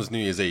out. One was New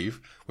Year's Eve,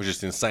 which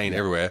is insane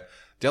everywhere.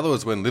 The other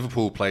was when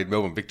Liverpool played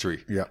Melbourne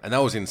Victory. Yeah. And that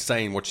was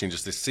insane, watching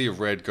just this sea of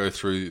red go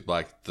through,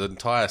 like, the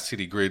entire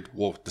city grid,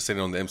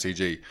 descending on the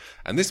MCG.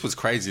 And this was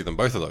crazier than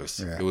both of those.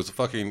 Yeah. It was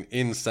fucking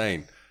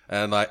insane.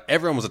 And, like,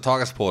 everyone was a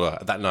Tiger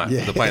supporter that night.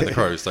 Yeah. They're playing the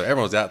Crows. So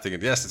everyone was out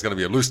thinking, yes, it's going to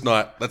be a loose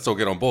night. Let's all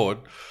get on board.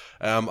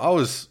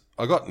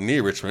 I got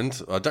near Richmond.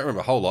 I don't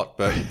remember a whole lot,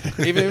 but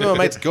even my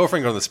mate's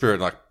girlfriend got in the spirit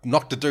and, like,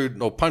 knocked a dude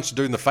or punched a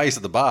dude in the face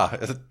at the bar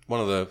at one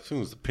of the, I think it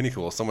was the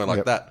Pinnacle or somewhere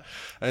like that.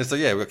 And so,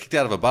 yeah, we got kicked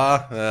out of a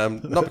bar,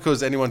 not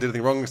because anyone did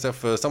anything wrong, except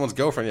for someone's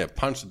girlfriend,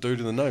 punched a dude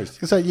in the nose.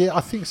 So,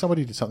 I think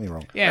somebody did something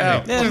wrong.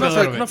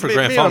 Not for a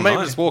grand final. My mate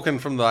was just walking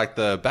from, like,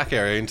 the back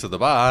area into the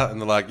bar, and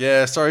they're like,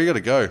 yeah, sorry, you got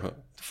to go. What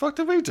the fuck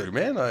did we do,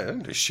 man? I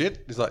didn't do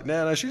shit. He's like,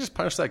 no, she just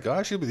punched that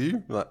guy. She's with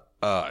you. I'm like,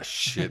 oh,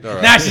 shit. All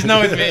right. Nah, she's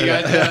not with me,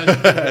 guys.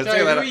 Sorry,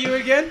 who are you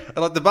again? And,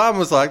 like, the barman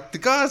was like, the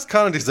guys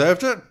kind of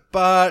deserved it,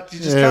 but you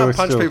just can't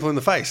punch people in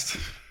the face.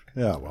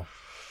 Yeah, well.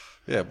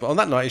 Yeah, but on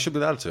that night, you should be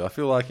allowed to. I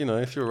feel like,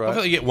 if you're right. I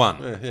feel like you get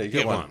one. Yeah, you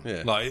get one.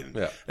 Yeah. Like,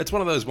 it's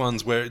one of those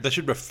ones where they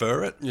should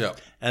refer it. Yeah.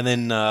 And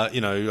then,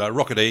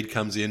 Rocket Eid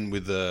comes in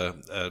with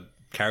a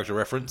character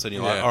reference, and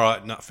you're like, all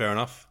right, no, fair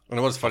enough. And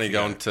it was funny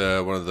going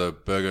to one of the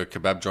burger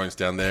kebab joints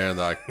down there, and,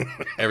 like,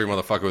 every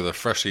motherfucker with a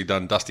freshly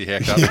done dusty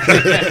haircut.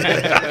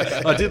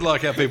 I did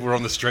like how people were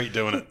on the street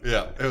doing it.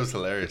 Yeah, it was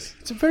hilarious.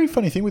 It's a very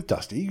funny thing with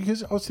Dusty,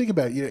 because I was thinking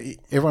about,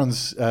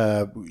 everyone's,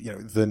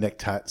 the neck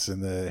tats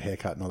and the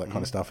haircut and all that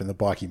kind of stuff, and the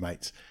bikey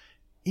mates.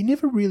 He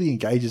never really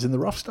engages in the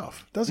rough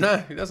stuff, does he? No,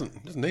 he doesn't. He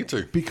doesn't need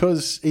to.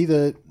 Because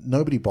either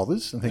nobody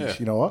bothers and thinks,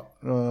 you know what,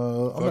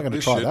 I'm not going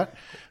to try that.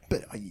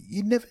 But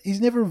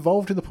he's never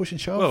involved in the push and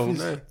shove.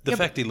 Well, the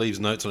fact he leaves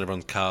notes on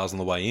everyone's cars on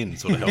the way in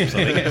sort of helps,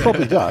 I think. It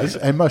probably does.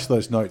 And most of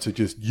those notes are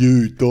just,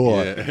 you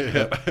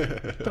die.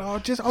 But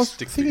I was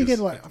thinking again,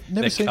 like, I've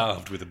never seen... They're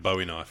carved with a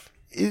Bowie knife.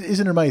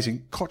 Isn't it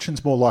amazing?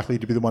 Cochin's more likely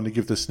to be the one to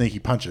give the sneaky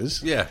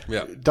punches. Yeah.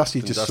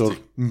 Dusty just sort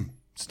of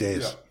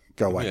stares.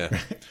 Go away. Yeah.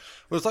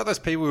 Well, it's like those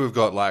people who've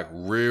got, like,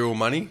 real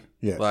money.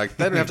 Yeah. Like,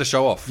 they don't have to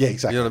show off. Yeah,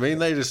 exactly. You know what I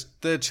mean?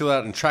 They chill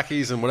out in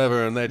trackies and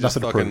whatever, and they're just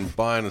fucking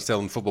buying and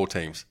selling football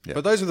teams. Yeah.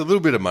 But those with a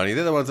little bit of money,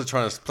 they're the ones that are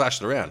trying to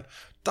splash it around.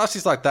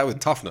 Dusty's like that with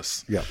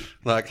toughness. Yeah.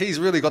 Like,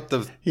 he's really got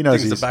the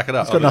things to back it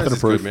up. He's got nothing to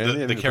prove.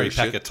 Man. The Kerry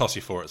Packer toss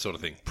you for it sort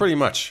of thing. Pretty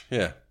much,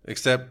 yeah.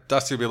 Except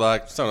Dusty will be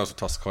like, someone else will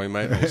toss a coin,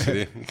 mate. I'll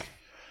sit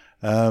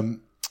here.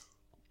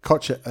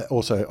 Koch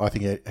also, I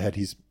think, had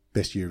his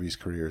best year of his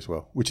career as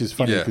well, which is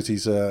funny because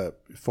he's a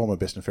former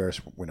Best and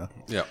Fairest winner.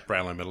 Yeah,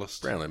 Brownlow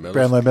medalist. Brownlow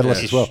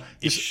medalist as well.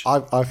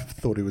 I've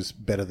thought he was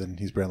better than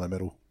his Brownlow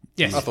medal.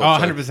 Yes,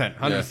 100%.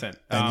 100%.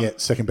 And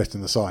yet second best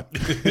in the side.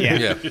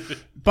 Yeah.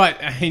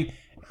 But, I mean,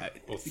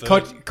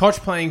 Koch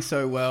playing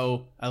so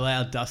well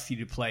allowed Dusty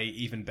to play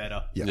even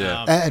better.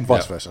 Yeah. And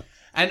vice versa.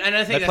 And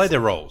I think they play their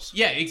roles.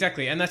 Yeah,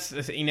 exactly. And that's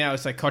the thing now.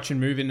 It's like Koch and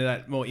move into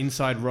that more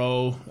inside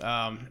role.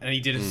 And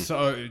he did it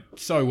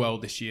so well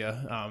this year.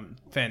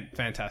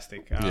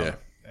 Fantastic.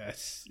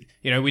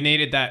 We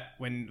needed that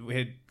when we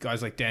had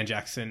guys like Dan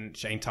Jackson,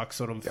 Shane Tuck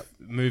sort of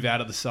move out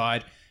of the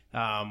side.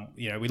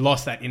 We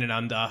lost that in and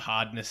under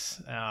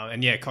hardness.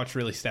 Koch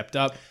really stepped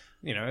up.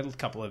 A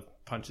couple of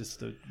punches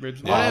to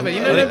ribs, whatever.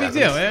 No big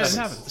deal.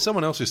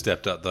 Someone else who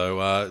stepped up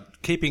though,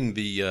 keeping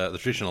the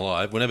tradition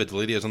alive. Whenever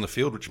Delidio's on the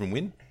field, Richmond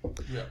win.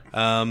 Yeah.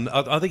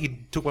 I think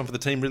he took one for the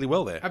team really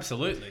well there.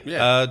 Absolutely.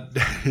 Yeah.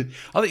 I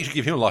think you should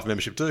give him a life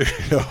membership too. I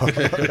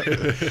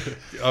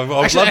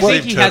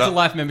think he has a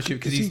life membership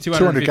because he's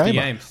 250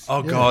 games.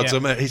 Oh God! So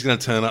he's going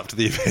to turn up to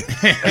the event.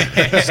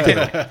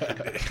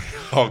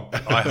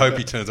 I hope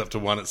he turns up to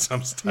one at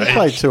some stage. He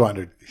played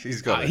 200.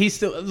 He's got it. He's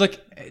still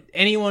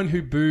anyone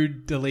who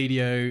booed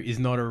Delidio is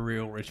not a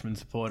real Richmond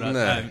supporter.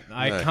 No,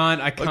 I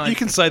can't. You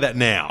can say that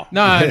now.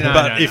 No.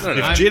 But if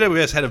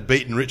GWS had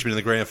beaten Richmond in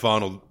the grand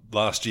final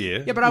last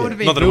year, but I would have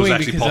been not that it was booing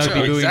actually because I would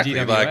possible. be booing Exactly.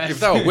 GWS. Like, if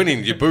they were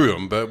winning, you boo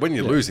them. But when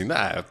you're losing,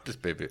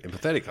 just be a bit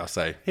empathetic, I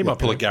say. He might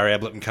pull a Gary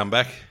Ablett and come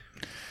back.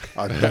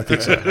 I don't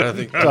think so. I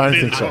think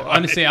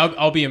Honestly,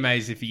 I'll be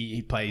amazed if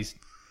he plays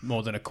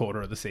more than a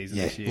quarter of the season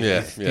this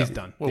year. He's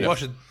done. Well, why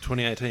should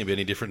 2018 be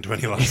any different to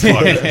any last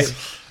 5 years?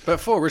 But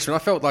for Richmond, I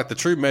felt like the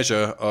true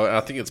measure, and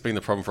I think it's been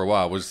the problem for a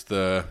while, was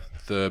the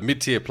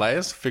mid-tier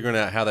players figuring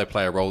out how they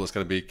play a role that's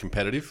going to be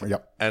competitive.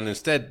 Yep. And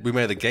instead, we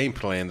made a game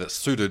plan that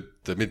suited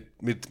the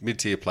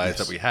mid-tier players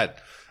that we had.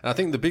 And I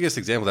think the biggest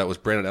example of that was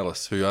Brandon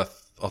Ellis, who I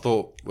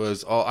thought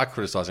was... I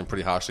criticised him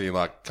pretty harshly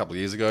a couple of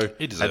years ago.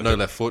 He deserved had no it.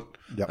 left foot.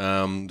 Yep.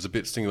 Was a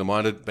bit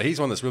single-minded. But he's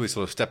one that's really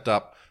sort of stepped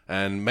up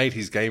and made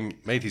his game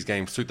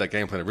suit that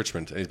game plan at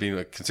Richmond. And he's been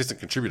a consistent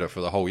contributor for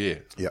the whole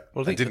year. Yeah.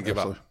 Well, I think didn't give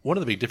up. One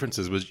of the big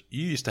differences was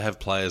you used to have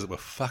players that were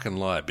fucking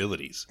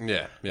liabilities.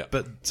 Yeah.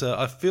 But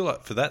I feel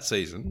like for that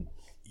season,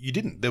 you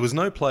didn't. There was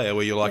no player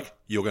where you're like,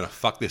 you're going to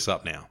fuck this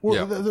up now.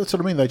 Well, that's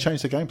what I mean. They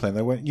changed the game plan.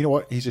 They went, you know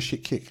what? He's a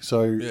shit kick.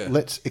 So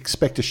let's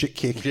expect a shit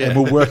kick and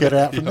we'll work it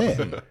out from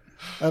there.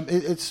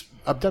 It's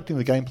adapting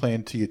the game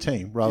plan to your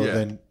team rather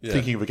than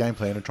thinking of a game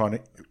plan and trying to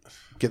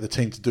get the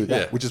team to do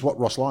that, which is what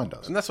Ross Lyon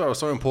does. And that's why it was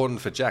so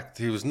important for Jack.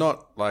 He was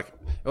not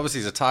obviously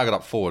he's a target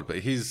up forward, but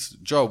his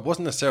job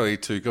wasn't necessarily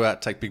to go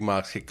out, take big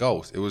marks, hit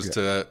goals. It was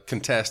to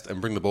contest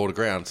and bring the ball to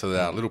ground so that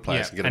our little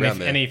players can get around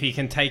there. And if he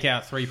can take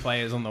out 3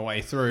 players on the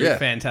way through,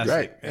 fantastic.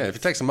 Great. Yeah, if he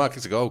takes a mark,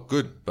 it's a goal,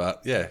 good.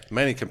 But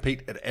mainly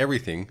compete at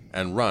everything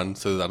and run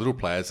so that our little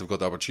players have got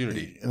the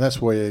opportunity. And that's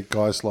where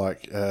guys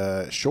like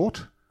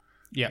Short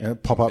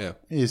pop up. Yeah.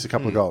 Here's a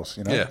couple of goals,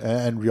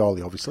 and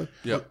Rioli, obviously.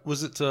 Yep.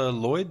 Was it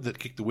Lloyd that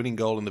kicked the winning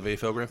goal in the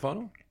VFL Grand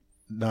Final?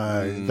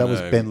 No, that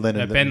was Ben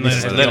Lennon. Ben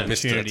Lennon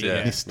Missed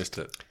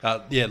it.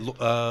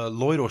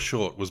 Lloyd or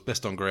Short was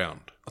best on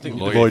ground. I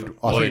think Lloyd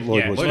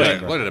was. Lloyd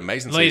had an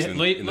amazing season.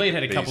 Lloyd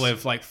had a couple of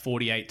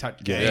 48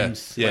 touch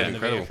games. Yeah, in the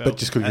incredible. VFL. But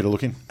just couldn't get a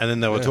look in. And then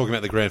they were talking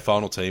about the grand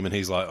final team, and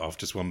he's like, I've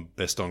just won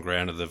best on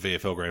ground of the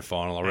VFL Grand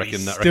Final. I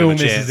reckon that still a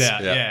misses chance.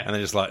 out. And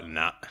they're just like,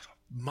 nah.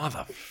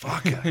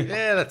 Motherfucker.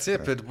 Yeah, that's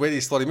it. But where do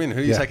you slot him in?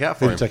 Who do you take out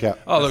for Who him? do you take out?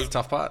 Oh, look, the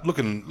tough part.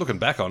 Looking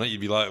back on it,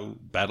 you'd be like,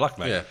 bad luck,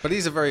 mate. Yeah, but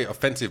he's a very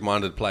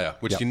offensive-minded player,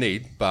 which you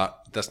need, but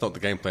that's not the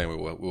game plan we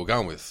were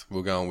going with. We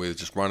were going with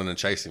just running and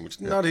chasing, which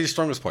is not his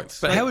strongest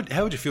points. But how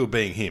would you feel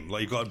being him?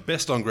 Like, you've got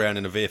best on ground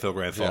in a VFL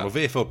Grand Final,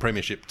 VFL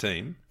Premiership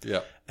team.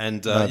 Yeah.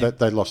 And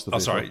they lost the VFL. Oh,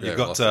 sorry. Yeah,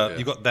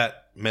 You've got that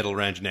medal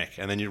around your neck,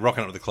 and then you're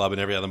rocking up to the club,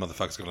 and every other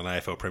motherfucker's got an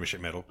AFL Premiership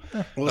medal.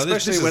 Well,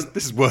 especially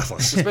this is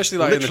worthless.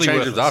 Especially in the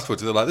change rooms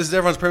afterwards, they're like, "This is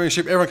everyone's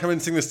Premiership. Everyone come in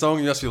and sing this song."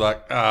 And you just be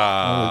like,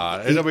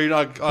 it's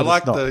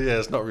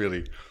not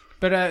really.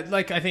 But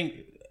I think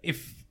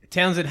if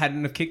Townsend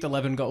hadn't have kicked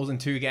 11 goals in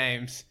 2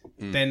 games,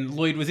 then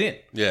Lloyd was in.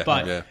 Yeah,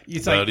 but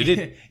it's But like he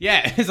didn't.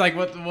 it's like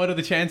what are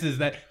the chances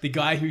that the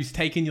guy who's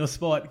taken your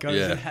spot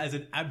goes and has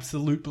an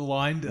absolute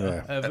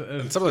blinder?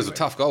 And some of those are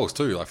tough goals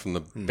too, like from the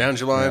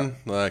boundary line.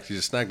 Like you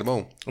just snagged them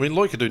all. I mean,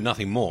 Lloyd could do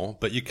nothing more,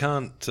 but you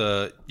can't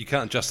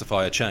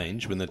justify a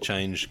change when the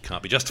change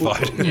can't be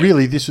justified.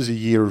 Really, this was a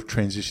year of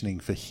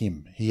transitioning for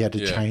him. He had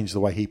to change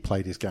the way he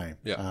played his game.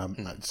 Yeah.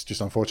 It's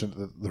just unfortunate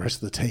that the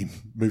rest of the team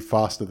moved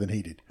faster than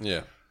he did.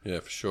 Yeah,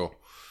 for sure.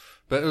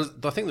 But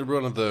I think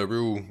one of the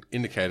real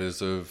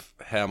indicators of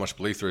how much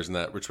belief there is in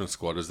that Richmond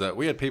squad is that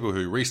we had people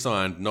who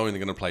re-signed knowing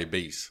they're going to play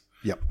Bs.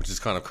 Yep. Which is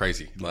kind of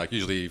crazy. Like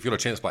usually if you got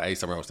a chance to play A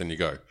somewhere else, then you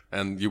go.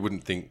 And you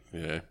wouldn't think,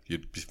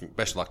 you'd think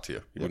best luck to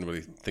you. You wouldn't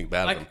really think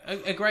bad of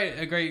them. A great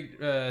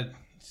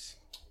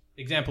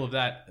example of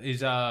that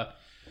is,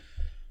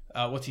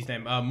 what's his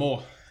name?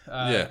 Moore.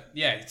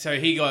 So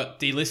he got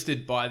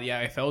delisted by the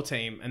AFL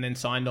team and then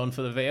signed on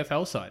for the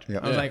VFL side.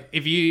 Yep. I was like,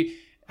 if you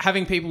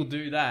having people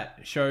do that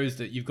shows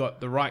that you've got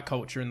the right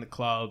culture in the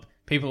club.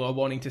 People are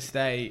wanting to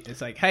stay.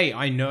 It's like, hey,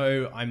 I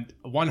know I'm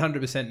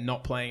 100%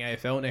 not playing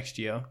AFL next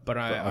year, but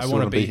I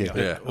want to be here.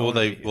 Yeah. Or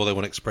they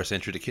want express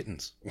entry to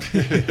kittens.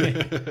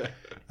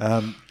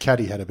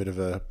 Caddy had a bit of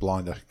a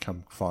blinder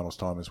come finals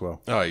time as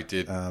well. Oh, he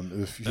did. A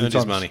few Earned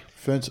his money.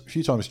 A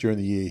few times during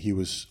the year, he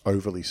was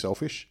overly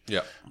selfish.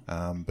 Yeah.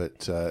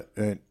 But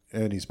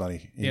earned his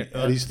money at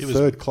his He was-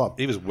 third club.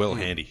 He was well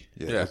handy.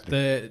 Yeah.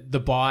 The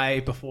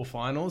bye before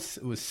finals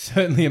was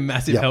certainly a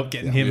massive help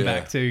getting him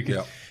back too.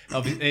 'Cause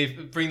obviously,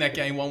 if bring that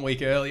game 1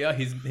 week earlier,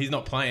 he's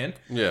not playing.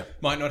 Yeah.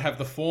 Might not have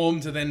the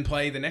form to then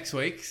play the next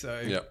week. So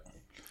Yeah.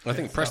 I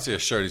think Prestia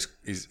showed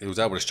he was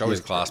able to show his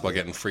class by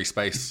getting free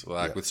space,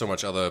 with so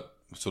much other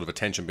sort of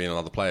attention being on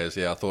other players.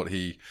 Yeah, I thought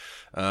he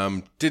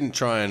didn't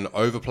try and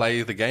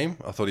overplay the game.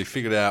 I thought he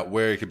figured out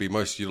where he could be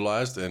most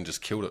utilised and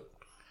just killed it.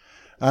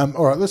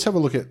 All right, let's have a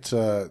look at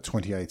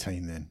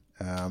 2018 then.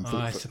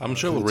 I'm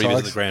sure we'll the revisit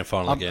Tigers. the grand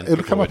final again. It'll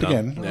before come we're up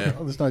done. again.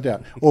 There's no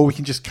doubt. Or we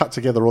can just cut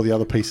together all the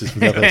other pieces from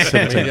the other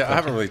 17. I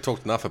haven't really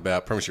talked enough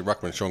about Premiership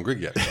Ruckman Sean Grigg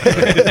yet.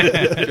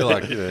 I feel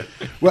like,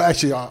 Well,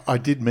 actually, I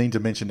did mean to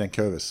mention Dan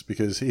Curvis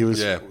because he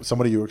was Yeah.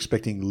 somebody you were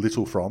expecting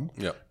little from.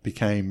 Yep.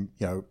 Became,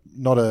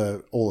 not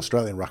a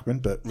all-Australian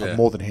ruckman, but a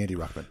more than handy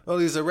ruckman. Well,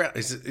 his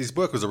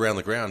work was around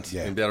the ground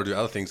and be able to do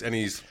other things, and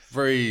he's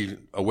very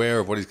aware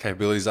of what his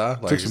capabilities are.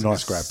 Like, Took some he's- nice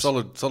he's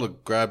grabs.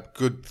 solid grab,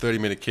 good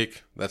 30-minute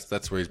kick.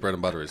 That's where his bread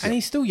and butter is. And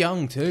he's still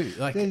young too.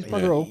 Like he's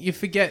bugger all. you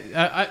forget.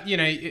 I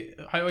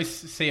always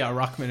see our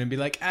ruckman and be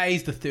like,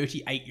 he's the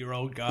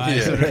 38-year-old guy.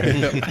 Yeah. Sort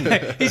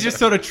of, he's just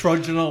sort of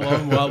trudging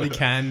along while he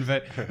can.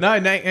 But no,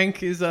 Nate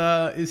Enk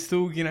is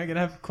still going to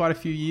have quite a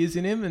few years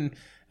in him, and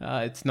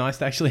it's nice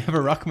to actually have a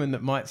ruckman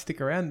that might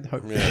stick around.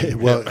 Hopefully.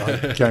 Well,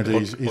 I guarantee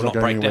he's Or not not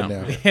going break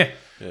anywhere down. now.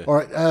 Yeah. All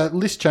right,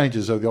 list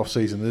changes over the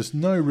off-season. There's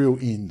no real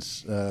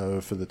ins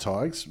for the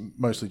Tigers,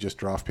 mostly just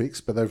draft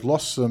picks, but they've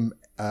lost some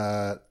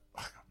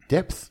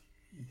depth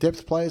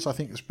players. I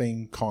think has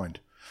been kind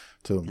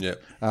to them.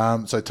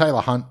 Yeah. So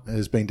Taylor Hunt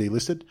has been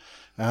delisted.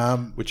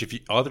 Which, if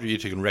either of you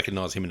two can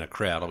recognise him in a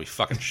crowd, I'll be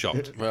fucking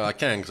shocked. Well, I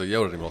can because I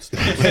yelled at him lots of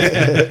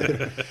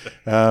times.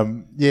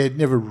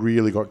 Never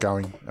really got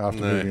going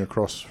after moving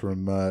across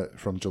from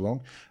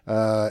Geelong.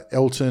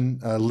 Elton,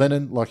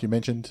 Lennon, like you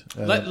mentioned.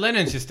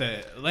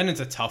 Lennon's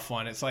a tough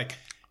one. It's like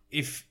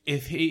if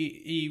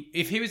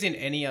he was in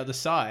any other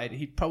side,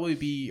 he'd probably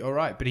be all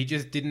right, but he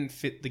just didn't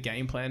fit the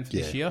game plan for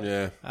this year.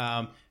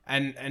 Yeah.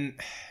 And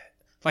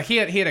like he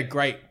had a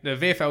great the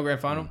VFL Grand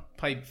Final,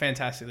 played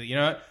fantastically. You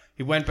know,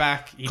 he went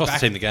back. He Cost the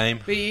team the game.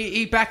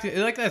 He backed it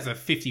like that's a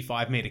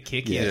 55-meter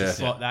kick. He had to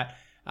slot that.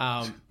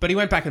 But he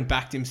went back and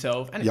backed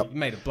himself, and he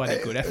made a bloody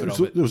good effort of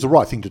it. It was the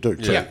right thing to do.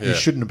 Too. Yeah. He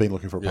shouldn't have been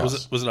looking for a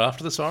pass. Was it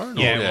after the siren?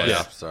 Yeah, Or- it was.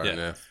 Yeah. Sorry.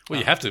 Yeah. Well,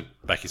 you have to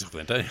back yourself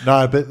then, don't you?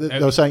 No, but they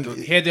were saying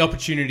He had the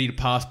opportunity to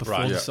pass before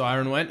Right. the Yeah.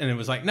 siren went, and it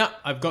was like, no,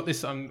 I've got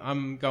this.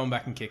 I'm going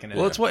back and kicking it.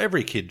 Well, it's what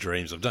every kid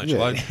dreams of, don't you?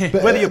 Yeah. Like,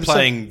 But, whether you're so-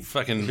 playing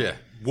fucking Yeah.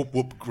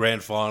 whoop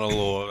grand final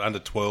or under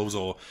 12s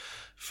or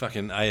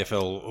fucking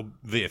AFL or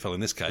VFL in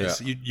this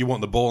case, Yeah. you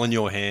want the ball in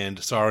your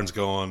hand, siren's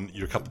gone,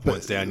 you're a couple of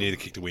points down, you need a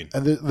kick to win.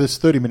 and there's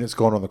 30 minutes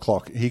gone on the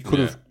clock. He could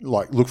have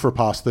looked for a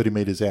pass 30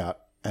 metres out,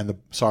 and the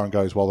siren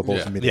goes while the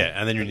ball's in mid. Yeah,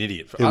 and then you're an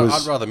idiot.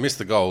 I'd rather miss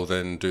the goal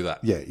than do that.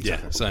 Yeah, Yeah,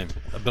 exactly. same.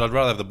 But I'd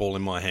rather have the ball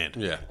in my hand.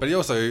 Yeah. But he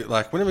also,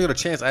 like, whenever he got a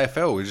chance,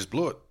 AFL, he just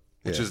blew it.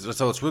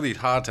 So it's really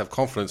hard to have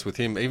confidence with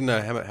him, even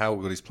though how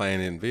good he's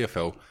playing in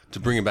VFL, to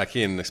bring him back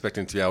in and expect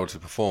him to be able to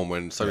perform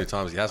when so many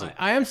times he hasn't.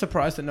 I am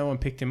surprised that no one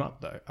picked him up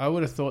though. I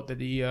would have thought that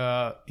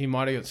he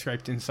might have got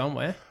scraped in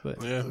somewhere. But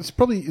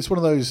It's one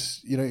of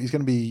those, he's going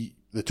to be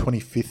the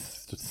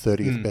 25th to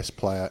 30th best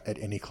player at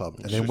any club.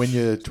 And then when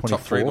you're 24...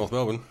 Top three, North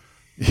Melbourne.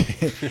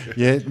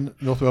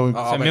 North Melbourne.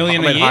 a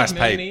million a year, highest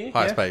million paid. a year,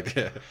 Highest yeah.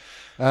 paid,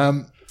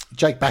 yeah.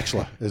 Jake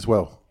Batchelor as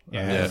well.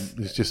 Yeah.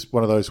 He's just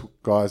one of those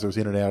guys that was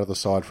in and out of the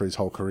side for his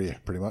whole career,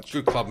 pretty much.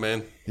 Good club,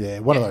 man. Yeah,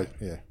 one of those,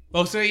 yeah.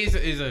 Well, so he's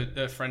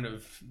a friend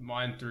of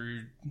mine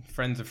through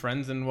friends of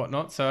friends and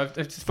whatnot. So I've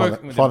just Find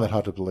spoken with that him.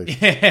 hard to believe.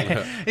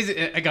 He's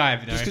a guy I've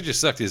known. Just because you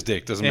sucked his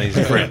dick doesn't mean he's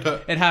a friend.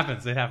 It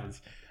happens.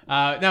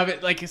 No,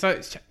 but like, so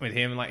it's chatting with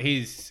him, like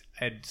he's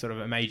had sort of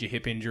a major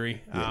hip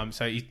injury.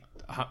 So he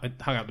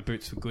hung up the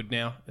boots for good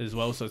now as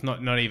well. So it's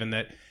not even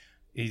that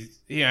he's,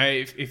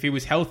 if he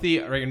was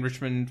healthy, I reckon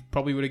Richmond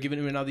probably would have given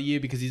him another year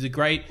because he's a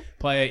great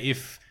player.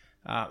 If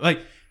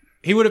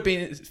he would have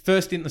been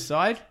first in the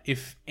side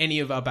if any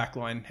of our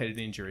backline had an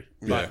injury.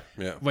 But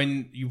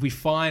when we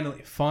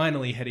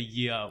finally had a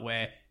year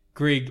where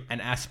Grigg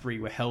and Asprey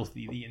were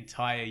healthy the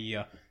entire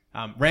year.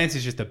 Rance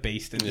is just a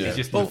beast and he's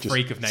just a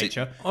freak of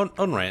nature. See,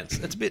 on Rance,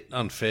 it's a bit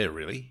unfair,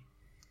 really.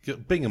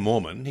 Being a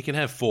Mormon, he can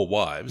have 4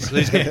 wives.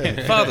 He's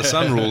got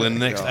father-son rule in the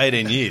next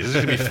 18 years. It's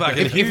going to be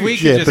fucking huge. If we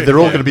could Yeah, just but they're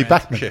all going to be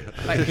backmen.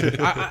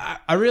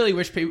 I really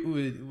wish people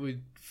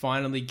would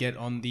finally get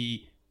on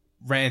the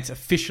Rance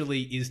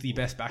officially is the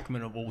best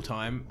backman of all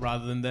time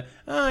rather than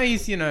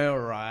he's all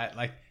right.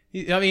 Like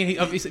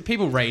obviously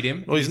people rate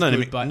him. Well, he's no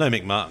good, but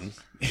Mick Martin.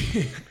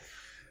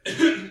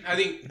 I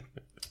think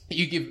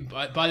You give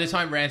by the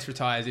time Rance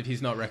retires, if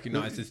he's not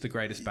recognised as the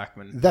greatest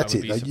backman, That's I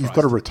would it. be You've surprised.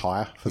 got to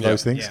retire for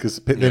those things because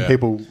then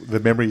people, the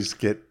memories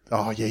get.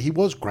 Oh yeah, he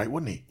was great,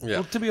 wasn't he? Yeah.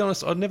 Well, to be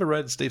honest, I'd never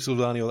rated Steve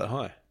Silvani all that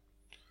high.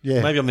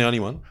 Yeah, Maybe I'm the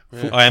only one.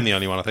 Yeah. I am the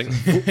only one, I think.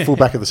 Full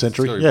back of the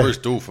century. So Bruce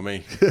Dool for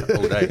me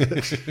all day.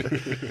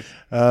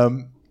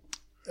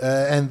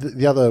 And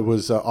the other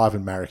was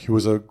Ivan Marek, who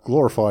was a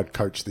glorified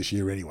coach this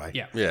year anyway.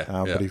 Yeah.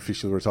 But he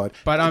officially retired.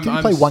 But did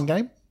he play one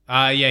game?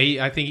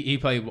 I think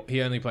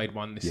he only played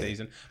one this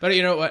season. But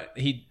you know what?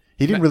 He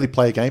didn't really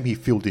play a game. He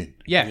filled in.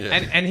 Yeah.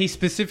 And he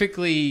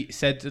specifically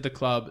said to the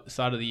club at the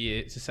start of the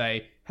year to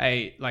say,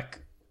 hey, like,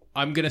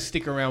 I'm going to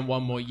stick around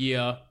one more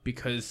year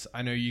because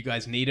I know you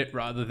guys need it,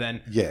 rather than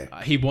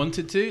he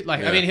wanted to.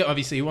 Like, I mean,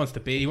 obviously he wants to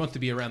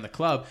be around the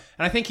club.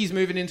 And I think he's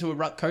moving into a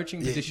ruck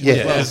coaching position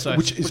as well. So.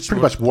 Which is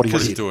pretty much what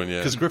he's doing,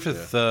 Because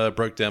Griffith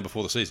broke down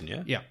before the season,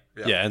 yeah?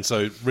 Yeah. And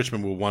so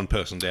Richmond were one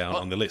person down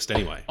on the list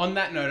anyway. On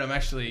that note, I'm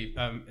actually,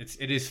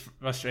 it is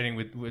frustrating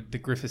with the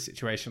Griffith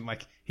situation.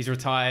 Like, he's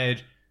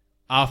retired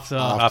after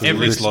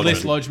every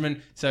list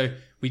lodgement. So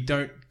we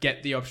don't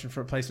get the option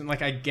for replacement.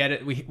 Like, I get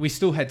it. We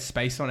still had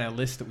space on our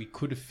list that we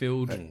could have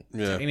filled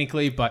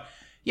technically, but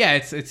yeah,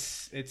 it's a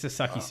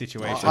sucky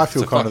situation. I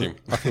feel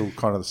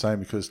kind of the same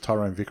because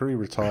Tyrone Vickery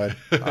retired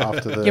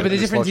after the. Yeah, but the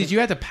difference is you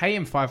had to pay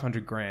him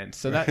 $500,000,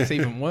 so that's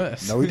even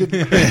worse. No, we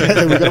didn't. We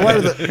got away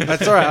with it.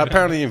 That's all right.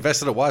 Apparently, he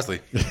invested it wisely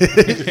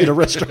in a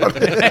restaurant.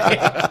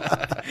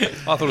 I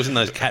thought it was in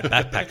those cat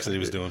backpacks that he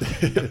was doing.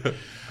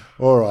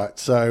 All right,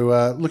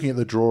 so looking at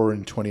the draw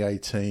in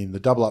 2018, the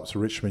double ups for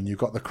Richmond, you've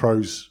got the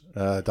Crows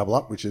double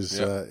up, which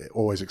is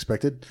always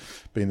expected,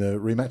 being the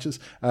rematches.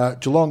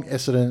 Geelong,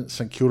 Essendon,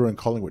 St Kilda and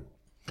Collingwood.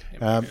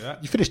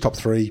 You finish top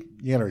three,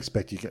 you're going to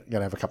expect you're going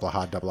to have a couple of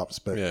hard double ups,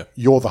 but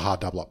you're the hard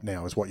double up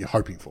now is what you're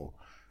hoping for.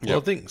 Well,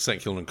 I think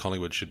St Kilda and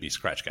Collingwood should be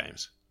scratch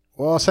games.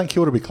 Well, St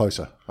Kilda will be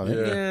closer, I think.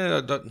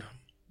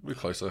 We're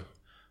closer.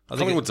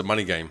 Collingwood's a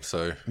money game,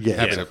 so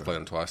happy to play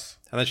them twice.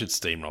 And they should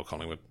steamroll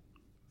Collingwood.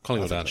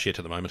 Collingwood aren't shit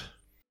at the moment.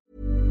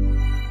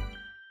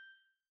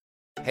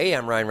 Hey,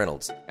 I'm Ryan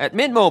Reynolds. At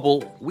Mint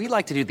Mobile, we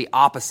like to do the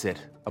opposite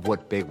of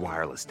what Big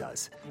Wireless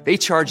does. They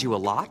charge you a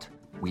lot,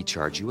 we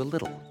charge you a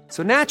little.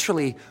 So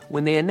naturally,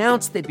 when they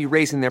announced they'd be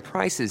raising their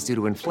prices due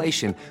to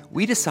inflation,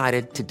 we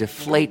decided to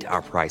deflate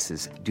our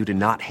prices due to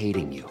not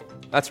hating you.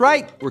 That's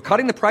right. We're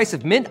cutting the price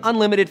of Mint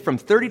Unlimited from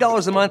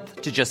 $30 a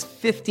month to just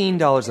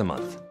 $15 a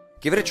month.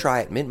 Give it a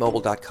try at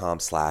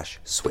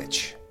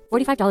mintmobile.com/switch.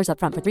 $45 up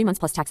front for 3 months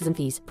plus taxes and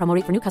fees. Promo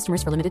rate for new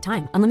customers for limited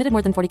time. Unlimited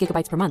more than 40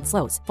 gigabytes per month.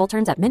 Slows full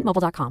terms at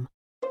mintmobile.com.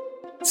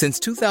 Since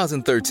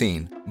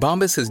 2013,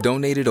 Bombas has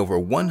donated over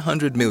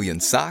 100 million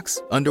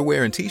socks,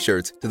 underwear, and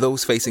T-shirts to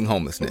those facing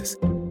homelessness.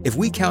 If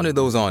we counted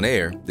those on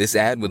air, this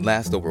ad would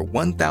last over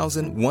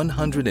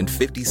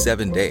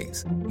 1,157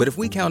 days. But if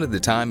we counted the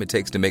time it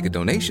takes to make a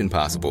donation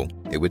possible,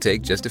 it would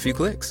take just a few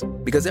clicks.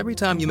 Because every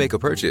time you make a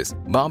purchase,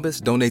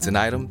 Bombas donates an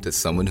item to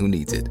someone who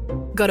needs it.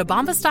 Go to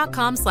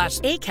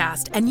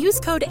bombas.com/ACAST and use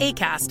code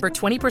ACAST for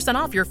 20%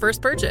 off your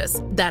first purchase.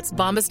 That's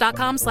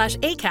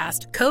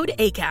bombas.com/ACAST, code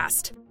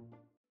ACAST.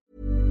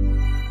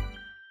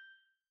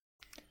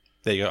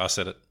 There you go. I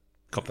said it.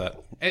 Cop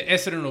that.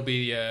 Essendon will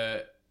be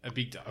a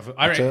big.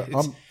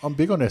 I'm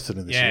big on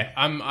Essendon this year.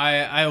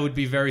 I would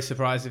be very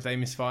surprised if they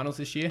miss finals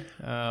this year.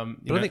 But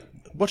I think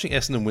watching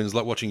Essendon win is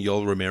like watching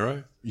Yoel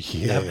Romero.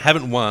 Yeah, they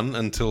haven't won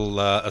until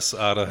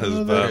Asada has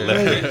left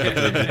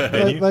the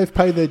venue. They've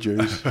paid their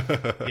dues.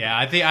 Yeah,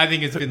 I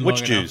think it's been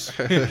which long dues?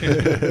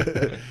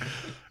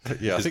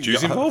 Yeah, I think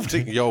Juice involved.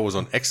 I think Yoel was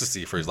on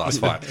ecstasy for his last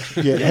fight.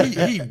 Yeah,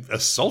 he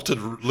assaulted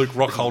Luke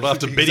Rockhold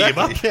after beating him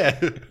up. Yeah.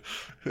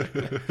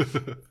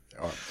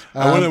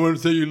 I want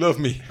to say you love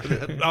me.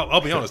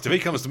 I'll be honest. If he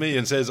comes to me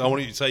and says, "I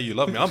want you to say you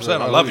love me," I'm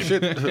saying I love you.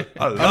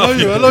 I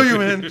love you,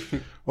 man.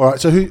 All right.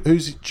 So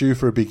who's due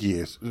for a big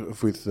year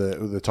with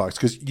the Tigers?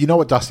 Because you know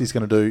what Dusty's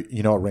going to do.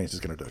 You know what Rance is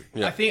going to do.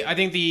 Yeah. I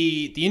think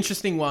the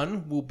interesting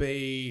one will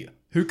be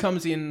who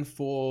comes in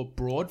for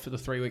Broad for the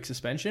 3-week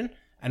suspension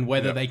and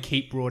whether they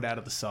keep Broad out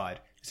of the side.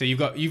 So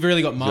you've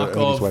really got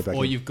Markov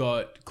or you've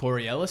got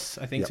Corey Ellis,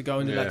 I think, to go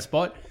into that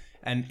spot.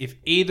 And if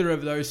either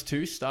of those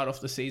two start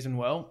off the season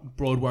well,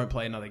 Broad won't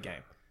play another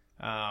game.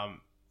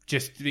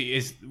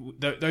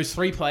 Those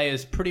three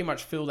players pretty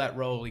much fill that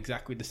role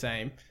exactly the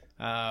same.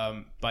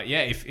 But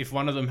yeah, if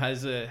one of them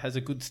has a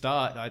good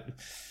start, I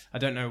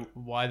don't know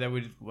why they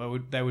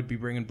would be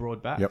bringing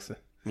Broad back. Yep. So,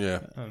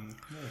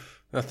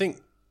 I think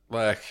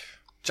like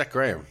Jack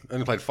Graham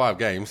only played 5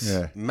 games.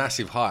 Yeah.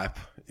 Massive hype.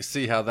 You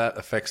see how that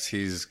affects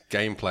his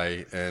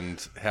gameplay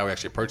and how he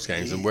actually approaches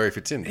games and where he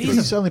fits in.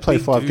 He's only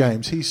played 5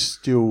 games. He's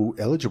still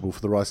eligible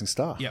for the Rising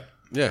Star. Yep.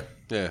 Yeah.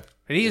 But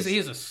he is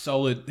a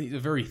solid. He's a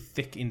very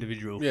thick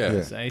individual.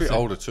 Yeah. A bit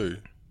older too.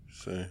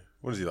 So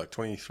what is he, like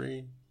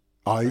 23?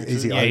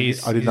 Is he? I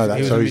didn't know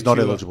that. So he's not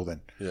eligible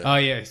then. Yeah. Oh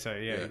yeah. So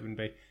he wouldn't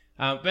be.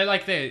 But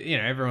like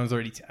everyone's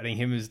already touting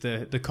him as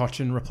the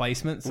Cochin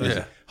replacement.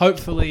 So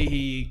hopefully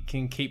he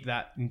can keep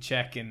that in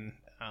check and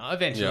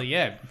Eventually,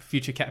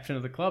 future captain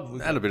of the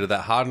club. And a bit of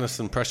that hardness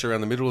and pressure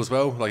around the middle as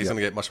well. Like, he's going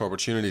to get much more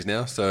opportunities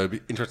now. So it'd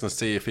be interesting to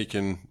see if he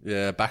can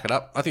back it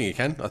up. I think he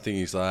can. I think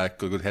he's got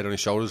a good head on his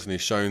shoulders, and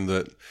he's shown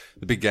that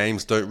the big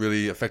games don't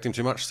really affect him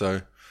too much.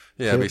 So,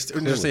 it'd be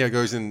interesting to see how it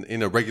goes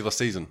in a regular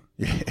season.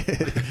 Yeah.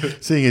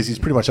 Seeing as he's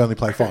pretty much only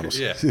played finals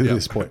at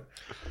this point.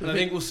 And I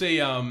think we'll see,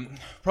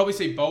 probably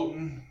see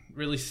Bolton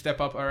really step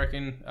up, I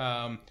reckon.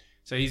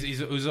 So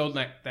it was on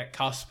that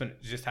cusp, and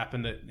it just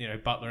happened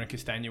that, Butler and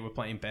Castagna were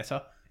playing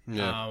better.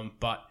 Yeah.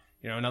 But,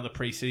 another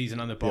pre-season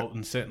under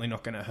Bolton's certainly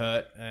not going to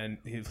hurt, and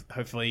he'll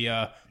hopefully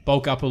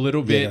bulk up a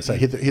little bit. Yeah, so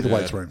hit the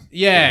weights room.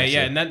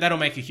 And that'll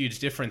make a huge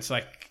difference.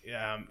 Like,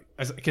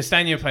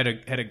 Castagna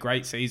had a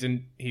great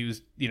season. He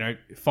was,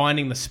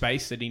 finding the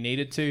space that he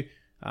needed to.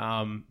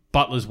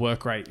 Butler's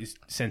work rate is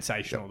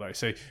sensational, though.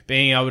 So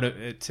being able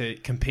to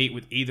compete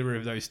with either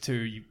of those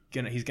two,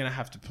 he's gonna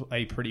have to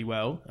play pretty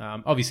well.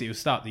 Obviously, he'll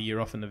start the year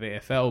off in the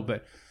VFL,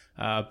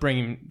 but bring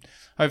him.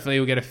 Hopefully,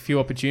 he'll get a few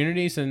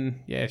opportunities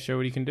and show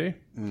what he can do.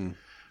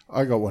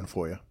 I got one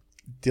for you,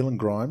 Dylan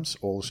Grimes,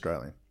 All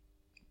Australian.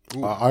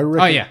 I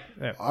reckon.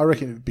 I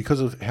reckon because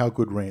of how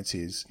good Rance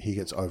is, he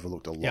gets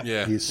overlooked a lot.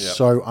 He's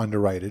so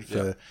underrated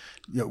for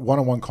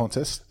one-on-one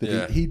contests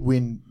that he'd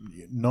win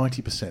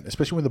 90%,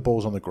 especially when the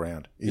ball's on the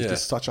ground. He's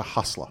just such a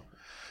hustler.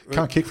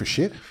 Can't kick for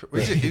shit.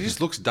 He just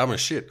looks dumb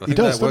as shit. I think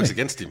that works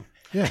against him.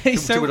 Yeah,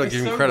 he's People don't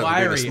give him credit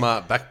wiry. for being a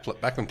smart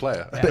backman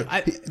player.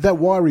 That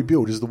wiry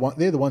build is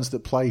they're the ones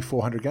that play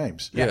 400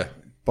 games. Yeah.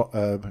 But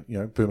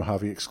Boomer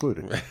Harvey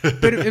excluded.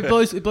 But it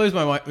blows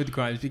my mind with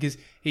Grimes because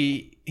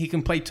he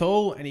can play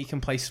tall and he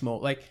can play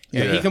small. Like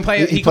he can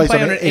play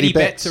on an Eddie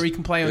Betts or he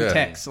can play on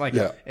Tex. Like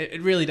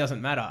it really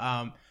doesn't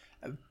matter.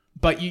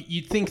 But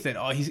you'd think that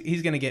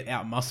he's going to get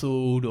out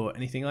muscled or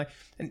anything like,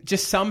 and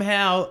just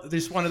somehow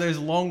there's one of those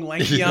long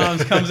lanky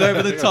arms comes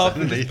over the top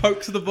and just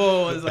pokes the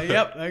ball. And it's like,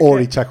 yep. Okay. Or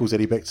he tackles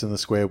Eddie Betts in the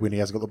square when he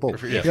hasn't got the ball.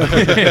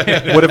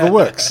 Whatever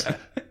works.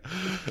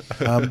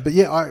 But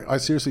I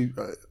seriously.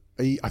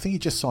 I think he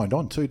just signed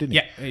on too, didn't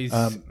he?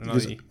 Yeah,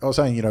 I was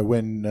saying,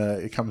 when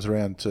it comes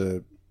around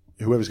to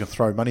whoever's going to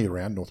throw money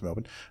around North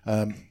Melbourne,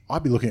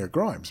 I'd be looking at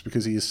Grimes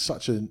because he is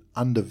such an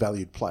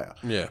undervalued player.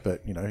 Yeah.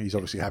 But, he's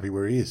obviously happy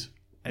where he is.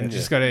 And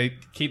just got to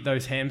keep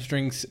those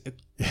hamstrings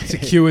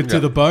secured to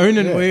the bone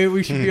and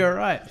we should be all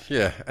right.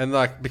 Yeah, and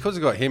because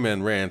we've got him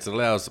and Rance, it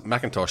allows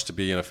McIntosh to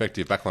be an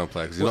effective backline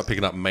player because he's not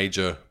picking up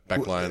major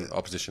backline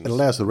oppositions. It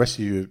allows the rest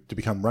of you to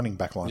become running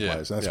backline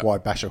players. And that's why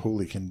Basher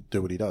Hooley can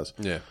do what he does.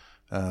 Yeah.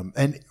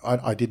 And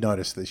I did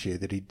notice this year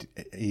that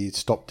he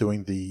stopped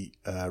doing the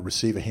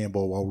receiver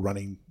handball while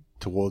running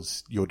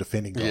towards your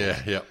defending goal.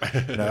 Yeah.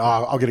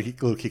 I'll get a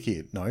little kick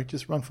here. No,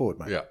 just run forward,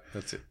 mate. Yeah,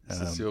 that's it.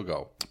 That's your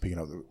goal. Picking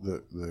up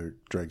the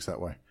dregs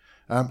that way.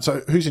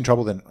 So who's in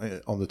trouble then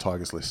on the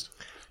Tigers list?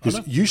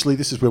 Because usually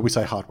this is where we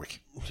say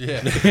Hardwick.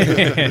 Yeah. Well,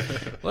 I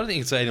don't think you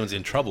can say anyone's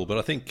in trouble, but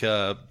I think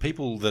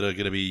people that are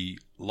going to be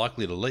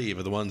likely to leave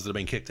are the ones that have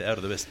been kicked out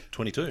of the best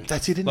 22.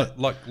 That's it, isn't it?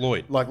 Like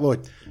Lloyd.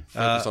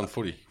 Focus on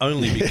footy.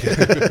 Only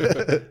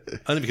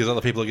because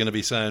other people are going to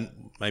be saying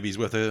maybe he's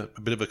worth a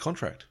bit of a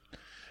contract.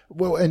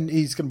 Well, and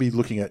he's going to be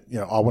looking at,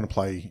 I want to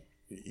play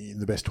in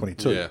the best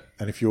 22. Yeah.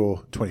 And if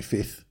you're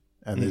 25th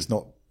and there's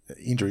not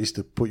injuries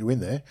to put you in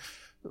there,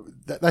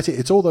 that's it.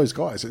 It's all those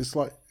guys. It's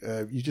like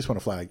you just want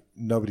to flag.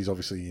 Nobody's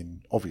obviously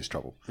in obvious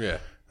trouble. Yeah.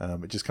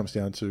 It just comes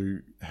down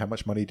to how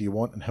much money do you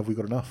want and have we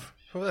got enough?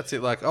 Well, that's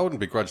it. I wouldn't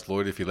begrudge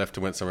Lloyd if he left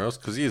and went somewhere else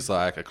because he is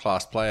a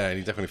class player and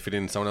he definitely fit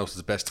in someone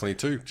else's best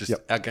 22. Just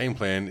our game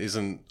plan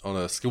isn't on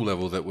a skill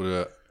level that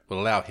would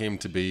allow him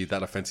to be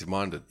that offensive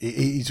minded.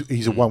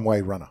 He's a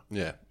one-way runner.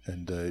 Yeah.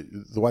 And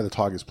the way the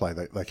Tigers play,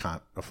 they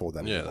can't afford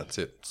that. Yeah, anymore. that's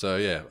it. So,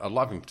 I'd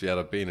love him to be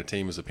able to be in a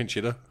team as a pinch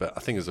hitter, but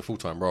I think as a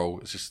full-time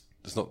role,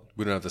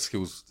 we don't have the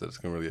skills that's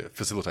going to really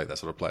facilitate that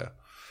sort of player.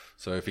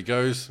 So if he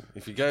goes,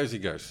 he goes. He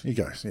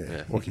goes,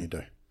 yeah. What can you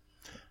do?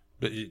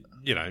 But,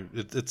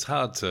 it's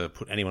hard to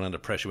put anyone under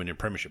pressure when you're a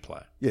premiership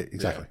player. Yeah,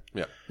 exactly.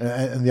 Yeah.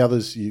 And the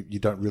others, you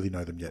don't really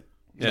know them yet.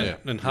 Yeah,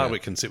 and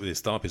Hardwick can sit with his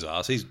thumb up his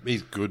arse.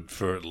 He's good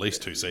for at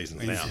least 2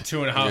 seasons now.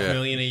 $2.5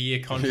 million a year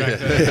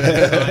contract.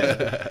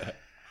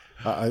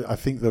 I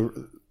think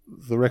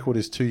the record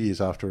is 2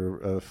 years after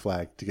a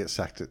flag to get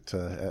sacked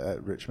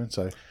at Richmond.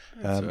 So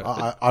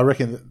I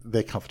reckon that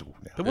they're comfortable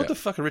now. But what the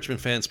fuck are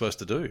Richmond fans supposed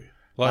to do?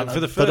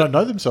 They don't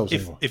know themselves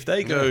anymore. If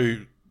they go,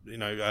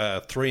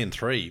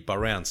 3-3 by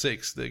round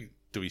 6,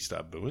 do we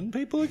start booing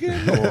people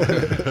again? Or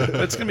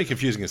it's going to be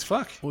confusing as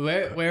fuck.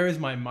 Where is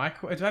my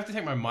microwave? Do I have to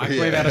take my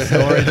microwave out of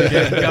storage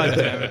again? God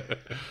damn it.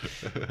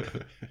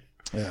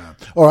 Yeah.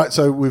 All right,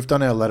 so we've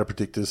done our ladder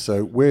predictors.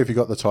 So where have you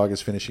got the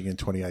Tigers finishing in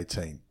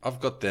 2018? I've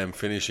got them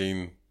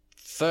finishing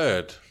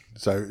 3rd.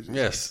 So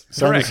yes,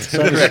 same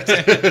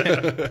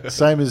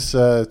as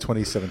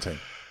 2017.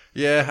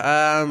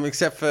 Yeah,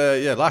 except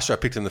for last year I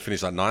picked him to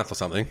finish like 9th or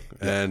something,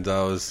 and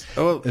I was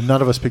and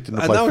none of us picked him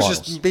to play finals. And that was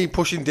just me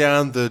pushing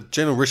down the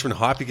general Richmond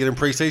hype you get in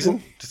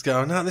pre-season. Just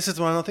going, no, this is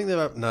the one. I think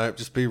they're no.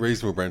 Just be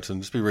reasonable, Brenton.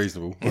 Just be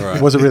reasonable. All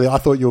right. Was it really? I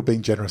thought you were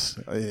being generous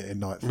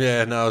in 9th.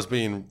 Yeah, no, I was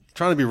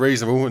trying to be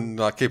reasonable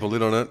and keep a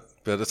lid on it.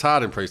 but it's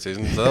hard in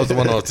preseason. So that was the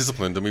one I was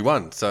disciplined, and we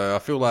won. So I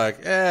feel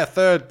like,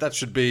 third, that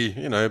should be,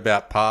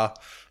 about par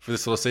for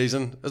this sort of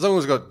season. As long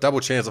as we've got double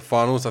chance of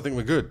finals, I think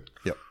we're good.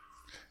 Yep.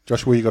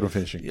 Josh, where you got them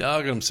finishing? Yeah,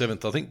 I got them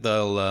 7th. I think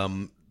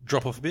they'll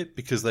drop off a bit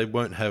because they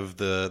won't have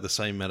the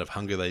same amount of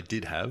hunger they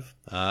did have.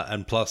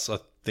 And plus, I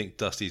think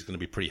Dusty's going to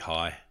be pretty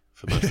high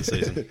for most of the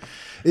season.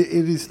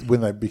 It is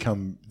when they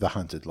become the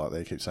hunted, like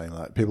they keep saying.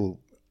 Like people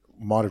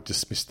might have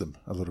dismissed them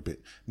a little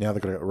bit. Now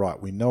they've got to get it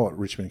right. We know what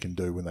Richmond can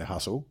do when they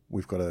hustle.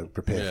 We've got to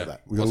prepare for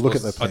that. We've got to look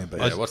at their plan B.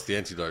 What's the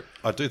antidote?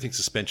 I do think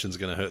suspension's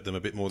going to hurt them a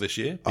bit more this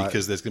year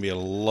because there's going to be a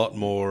lot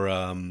more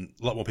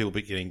people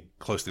getting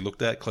closely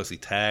looked at, closely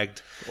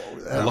tagged,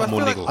 a lot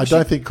more niggles. I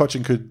don't think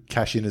Cochin could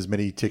cash in as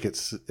many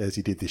tickets as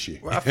he did this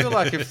year. Well, I feel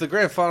like if the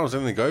grand finals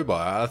only go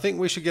by, I think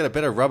we should get a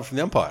better rub from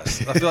the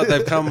umpires. I feel like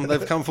they've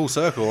come full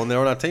circle and they're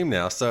on our team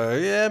now. So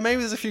yeah, maybe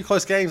there's a few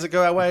close games that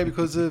go our way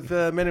because of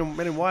men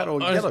in white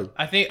or yellow.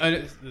 I think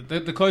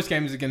the close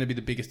games are going to be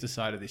the biggest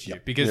decider this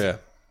year because,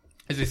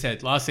 as I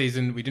said, last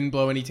season we didn't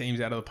blow any teams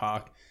out of the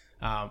park.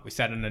 We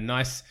sat in a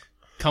nice,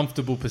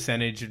 comfortable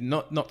percentage,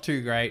 not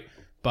too great,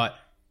 but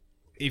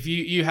if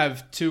you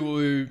have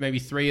 2, maybe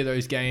 3 of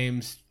those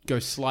games go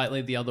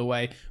slightly the other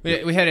way,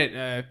 we had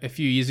it a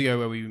few years ago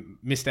where we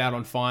missed out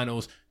on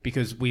finals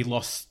because we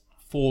lost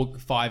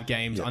 4-5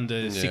 games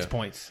under 6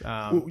 points.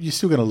 You're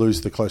still going to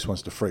lose the close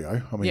ones to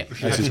Freo. I mean,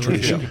 that's a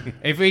tradition.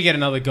 If we get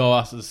another goal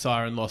after the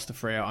siren loss to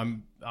Freo,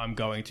 I'm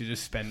going to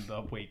just spend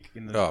the week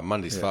in the...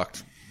 Monday's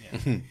fucked.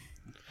 Yeah.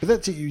 But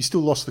that's it. You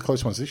still lost the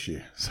close ones this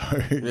year. So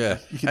yeah.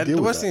 You can and deal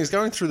the with worst that. thing is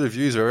going through the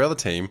views of our other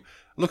team,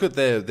 look at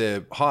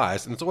their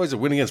highs, and it's always a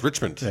win against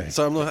Richmond. Yeah.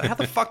 So I'm like, how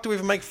the fuck do we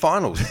even make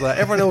finals? Like,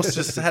 everyone else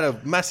just had a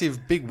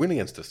massive, big win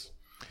against us.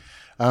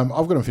 I've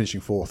got them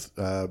finishing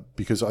 4th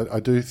because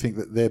I do think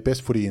that their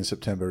best footy in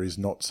September is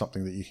not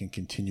something that you can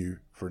continue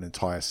for an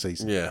entire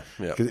season. Yeah.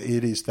 Because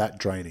it is that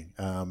draining.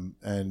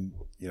 And,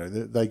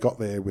 they got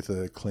there with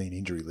a clean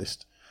injury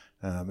list.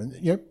 And,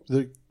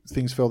 the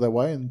things fell their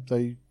way and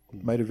they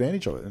made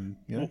advantage of it. And,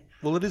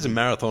 Well, it is a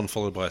marathon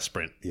followed by a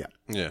sprint.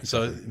 Yeah.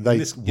 So They in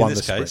this won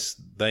the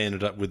case, they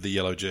ended up with the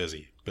yellow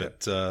jersey.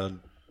 But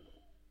can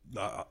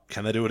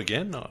they do it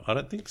again? No, I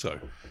don't think so.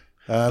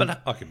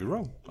 But I could be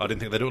wrong. I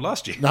didn't think they'd do it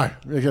last year. No, I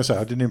was going to say,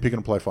 I didn't even pick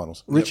them to play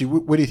finals. Richie,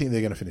 where do you think they're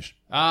going to finish?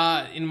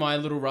 In my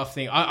little rough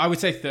thing, I would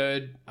say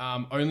 3rd,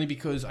 only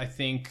because I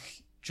think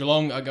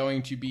Geelong are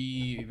going to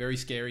be very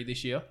scary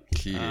this year.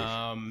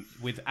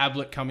 With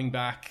Ablett coming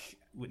back,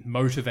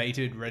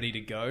 motivated, ready to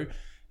go.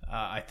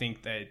 I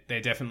think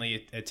they're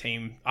definitely a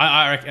team.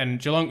 I reckon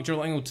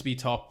Geelong will be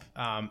top,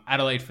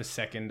 Adelaide for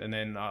 2nd, and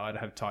then I'd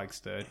have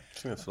Tigers 3rd. I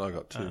think that's what I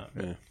got too.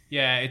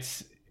 Yeah,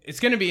 it's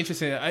going to be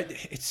interesting.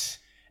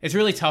 It's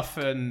really tough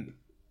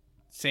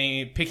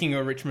picking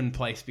a Richmond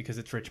place because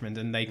it's Richmond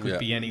and they could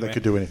be anywhere. They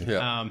could do anything.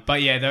 Yeah.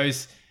 But yeah,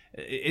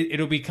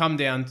 it'll come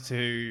down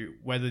to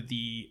whether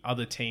the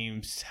other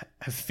teams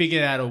have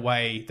figured out a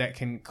way that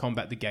can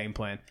combat the game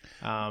plan.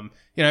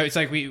 It's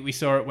like we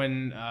saw it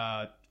when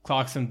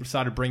Clarkson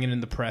started bringing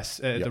in the press,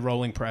 the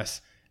rolling press,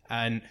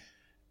 and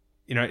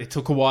it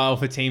took a while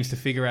for teams to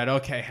figure out,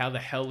 okay, how the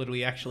hell did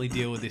we actually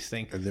deal with this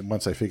thing? And then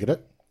once they figured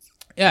it,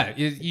 yeah,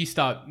 you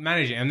start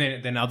managing, and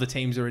then other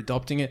teams are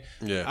adopting it.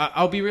 Yeah,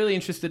 I'll be really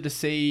interested to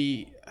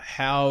see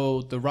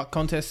how the ruck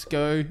contests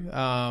go.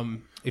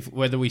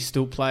 Whether we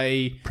still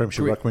play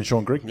Premiership ruckman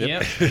Sean Grigg.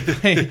 Yep.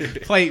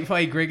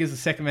 play Grigg as the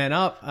second man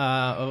up,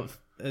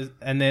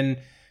 and then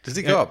does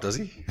he go up? Does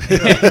he?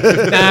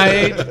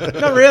 No,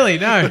 not really.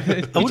 No,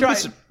 I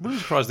wouldn't be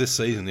surprised this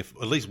season if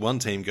at least one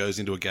team goes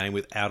into a game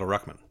without a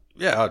ruckman.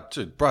 Yeah,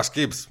 dude, Bryce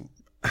Gibbs,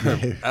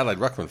 Adelaide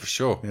ruckman for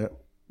sure. Yeah.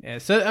 Yeah,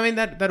 so I mean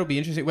that'll be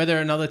interesting. Whether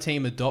another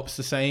team adopts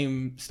the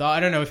same style, I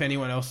don't know if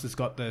anyone else has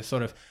got the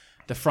sort of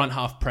the front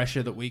half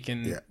pressure that we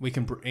can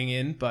bring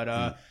in.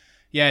 But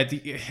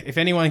if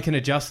anyone can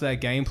adjust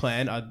that game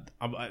plan,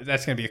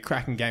 that's going to be a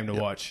cracking game to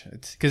watch.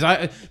 Because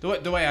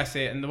the way I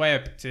see it and the way I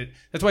picked it,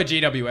 that's why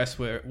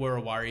GWS were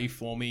a worry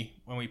for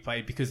me when we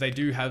played, because they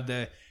do have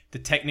the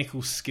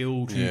technical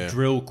skill to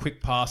drill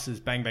quick passes,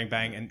 bang bang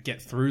bang, and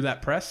get through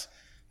that press.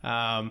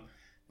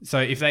 So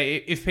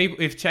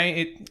if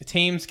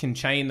teams can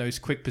chain those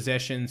quick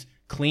possessions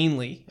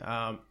cleanly,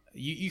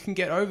 you can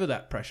get over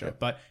that pressure. Yep.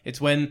 But it's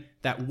when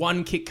that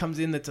one kick comes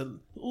in that's a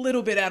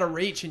little bit out of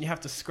reach and you have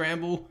to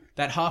scramble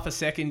that half a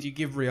second you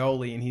give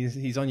Rioli and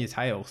he's on your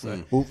tail.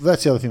 So well,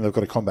 that's the other thing they've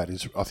got to combat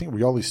is I think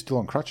Rioli's still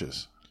on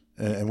crutches,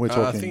 and we're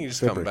talking. I think he's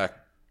come back.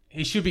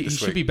 He should be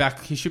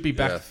back. He should be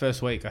back the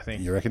first week, I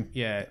think. You reckon?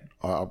 Yeah.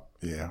 I'll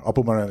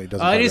put money on it.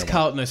 Doesn't. It is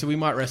Carlton though, so we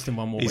might rest him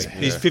one more week.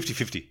 He's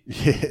 50-50.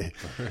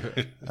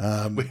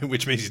 Yeah.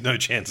 Which means he's no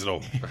chance at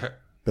all.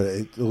 But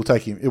it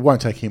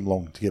won't take him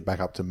long to get back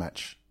up to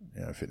match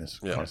fitness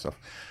kind of stuff.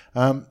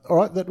 All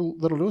right, that'll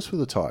do us for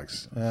the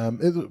Tigers.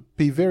 It'll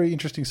be a very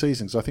interesting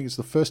season because I think it's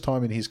the first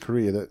time in his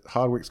career that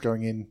Hardwick's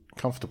going in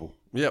comfortable.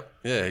 Yep.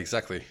 Yeah,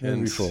 exactly. Never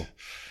before.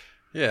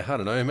 Yeah, I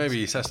don't know.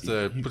 Maybe he has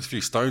to put a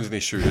few stones in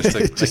his shoe just to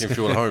make him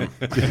feel at home.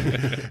 Maybe he has to put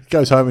a few stones in his shoe just to make him feel at home.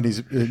 Goes home and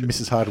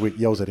Mrs. Hardwick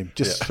yells at him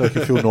just so he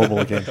can feel normal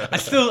again. I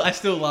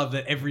still love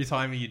that every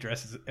time he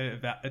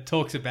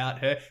talks about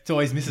her, it's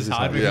always Mrs.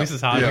 Hardwick,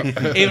 Mrs.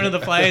 Hardwick. Even of the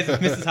players,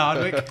 it's Mrs.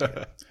 Hardwick.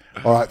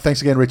 All right,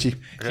 thanks again, Richie.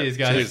 Cheers,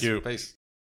 guys. Cheers. Peace.